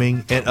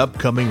programming and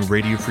upcoming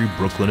Radio Free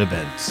Brooklyn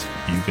events.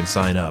 You can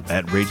sign up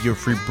at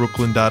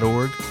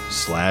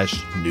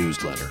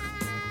radiofreebrooklyn.org/newsletter.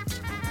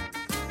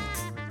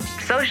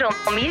 Social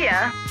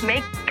media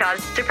may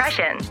cause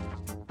depression.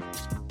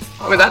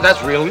 I mean,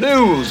 that's real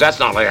news. That's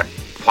not like a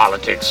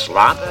politics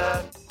slot.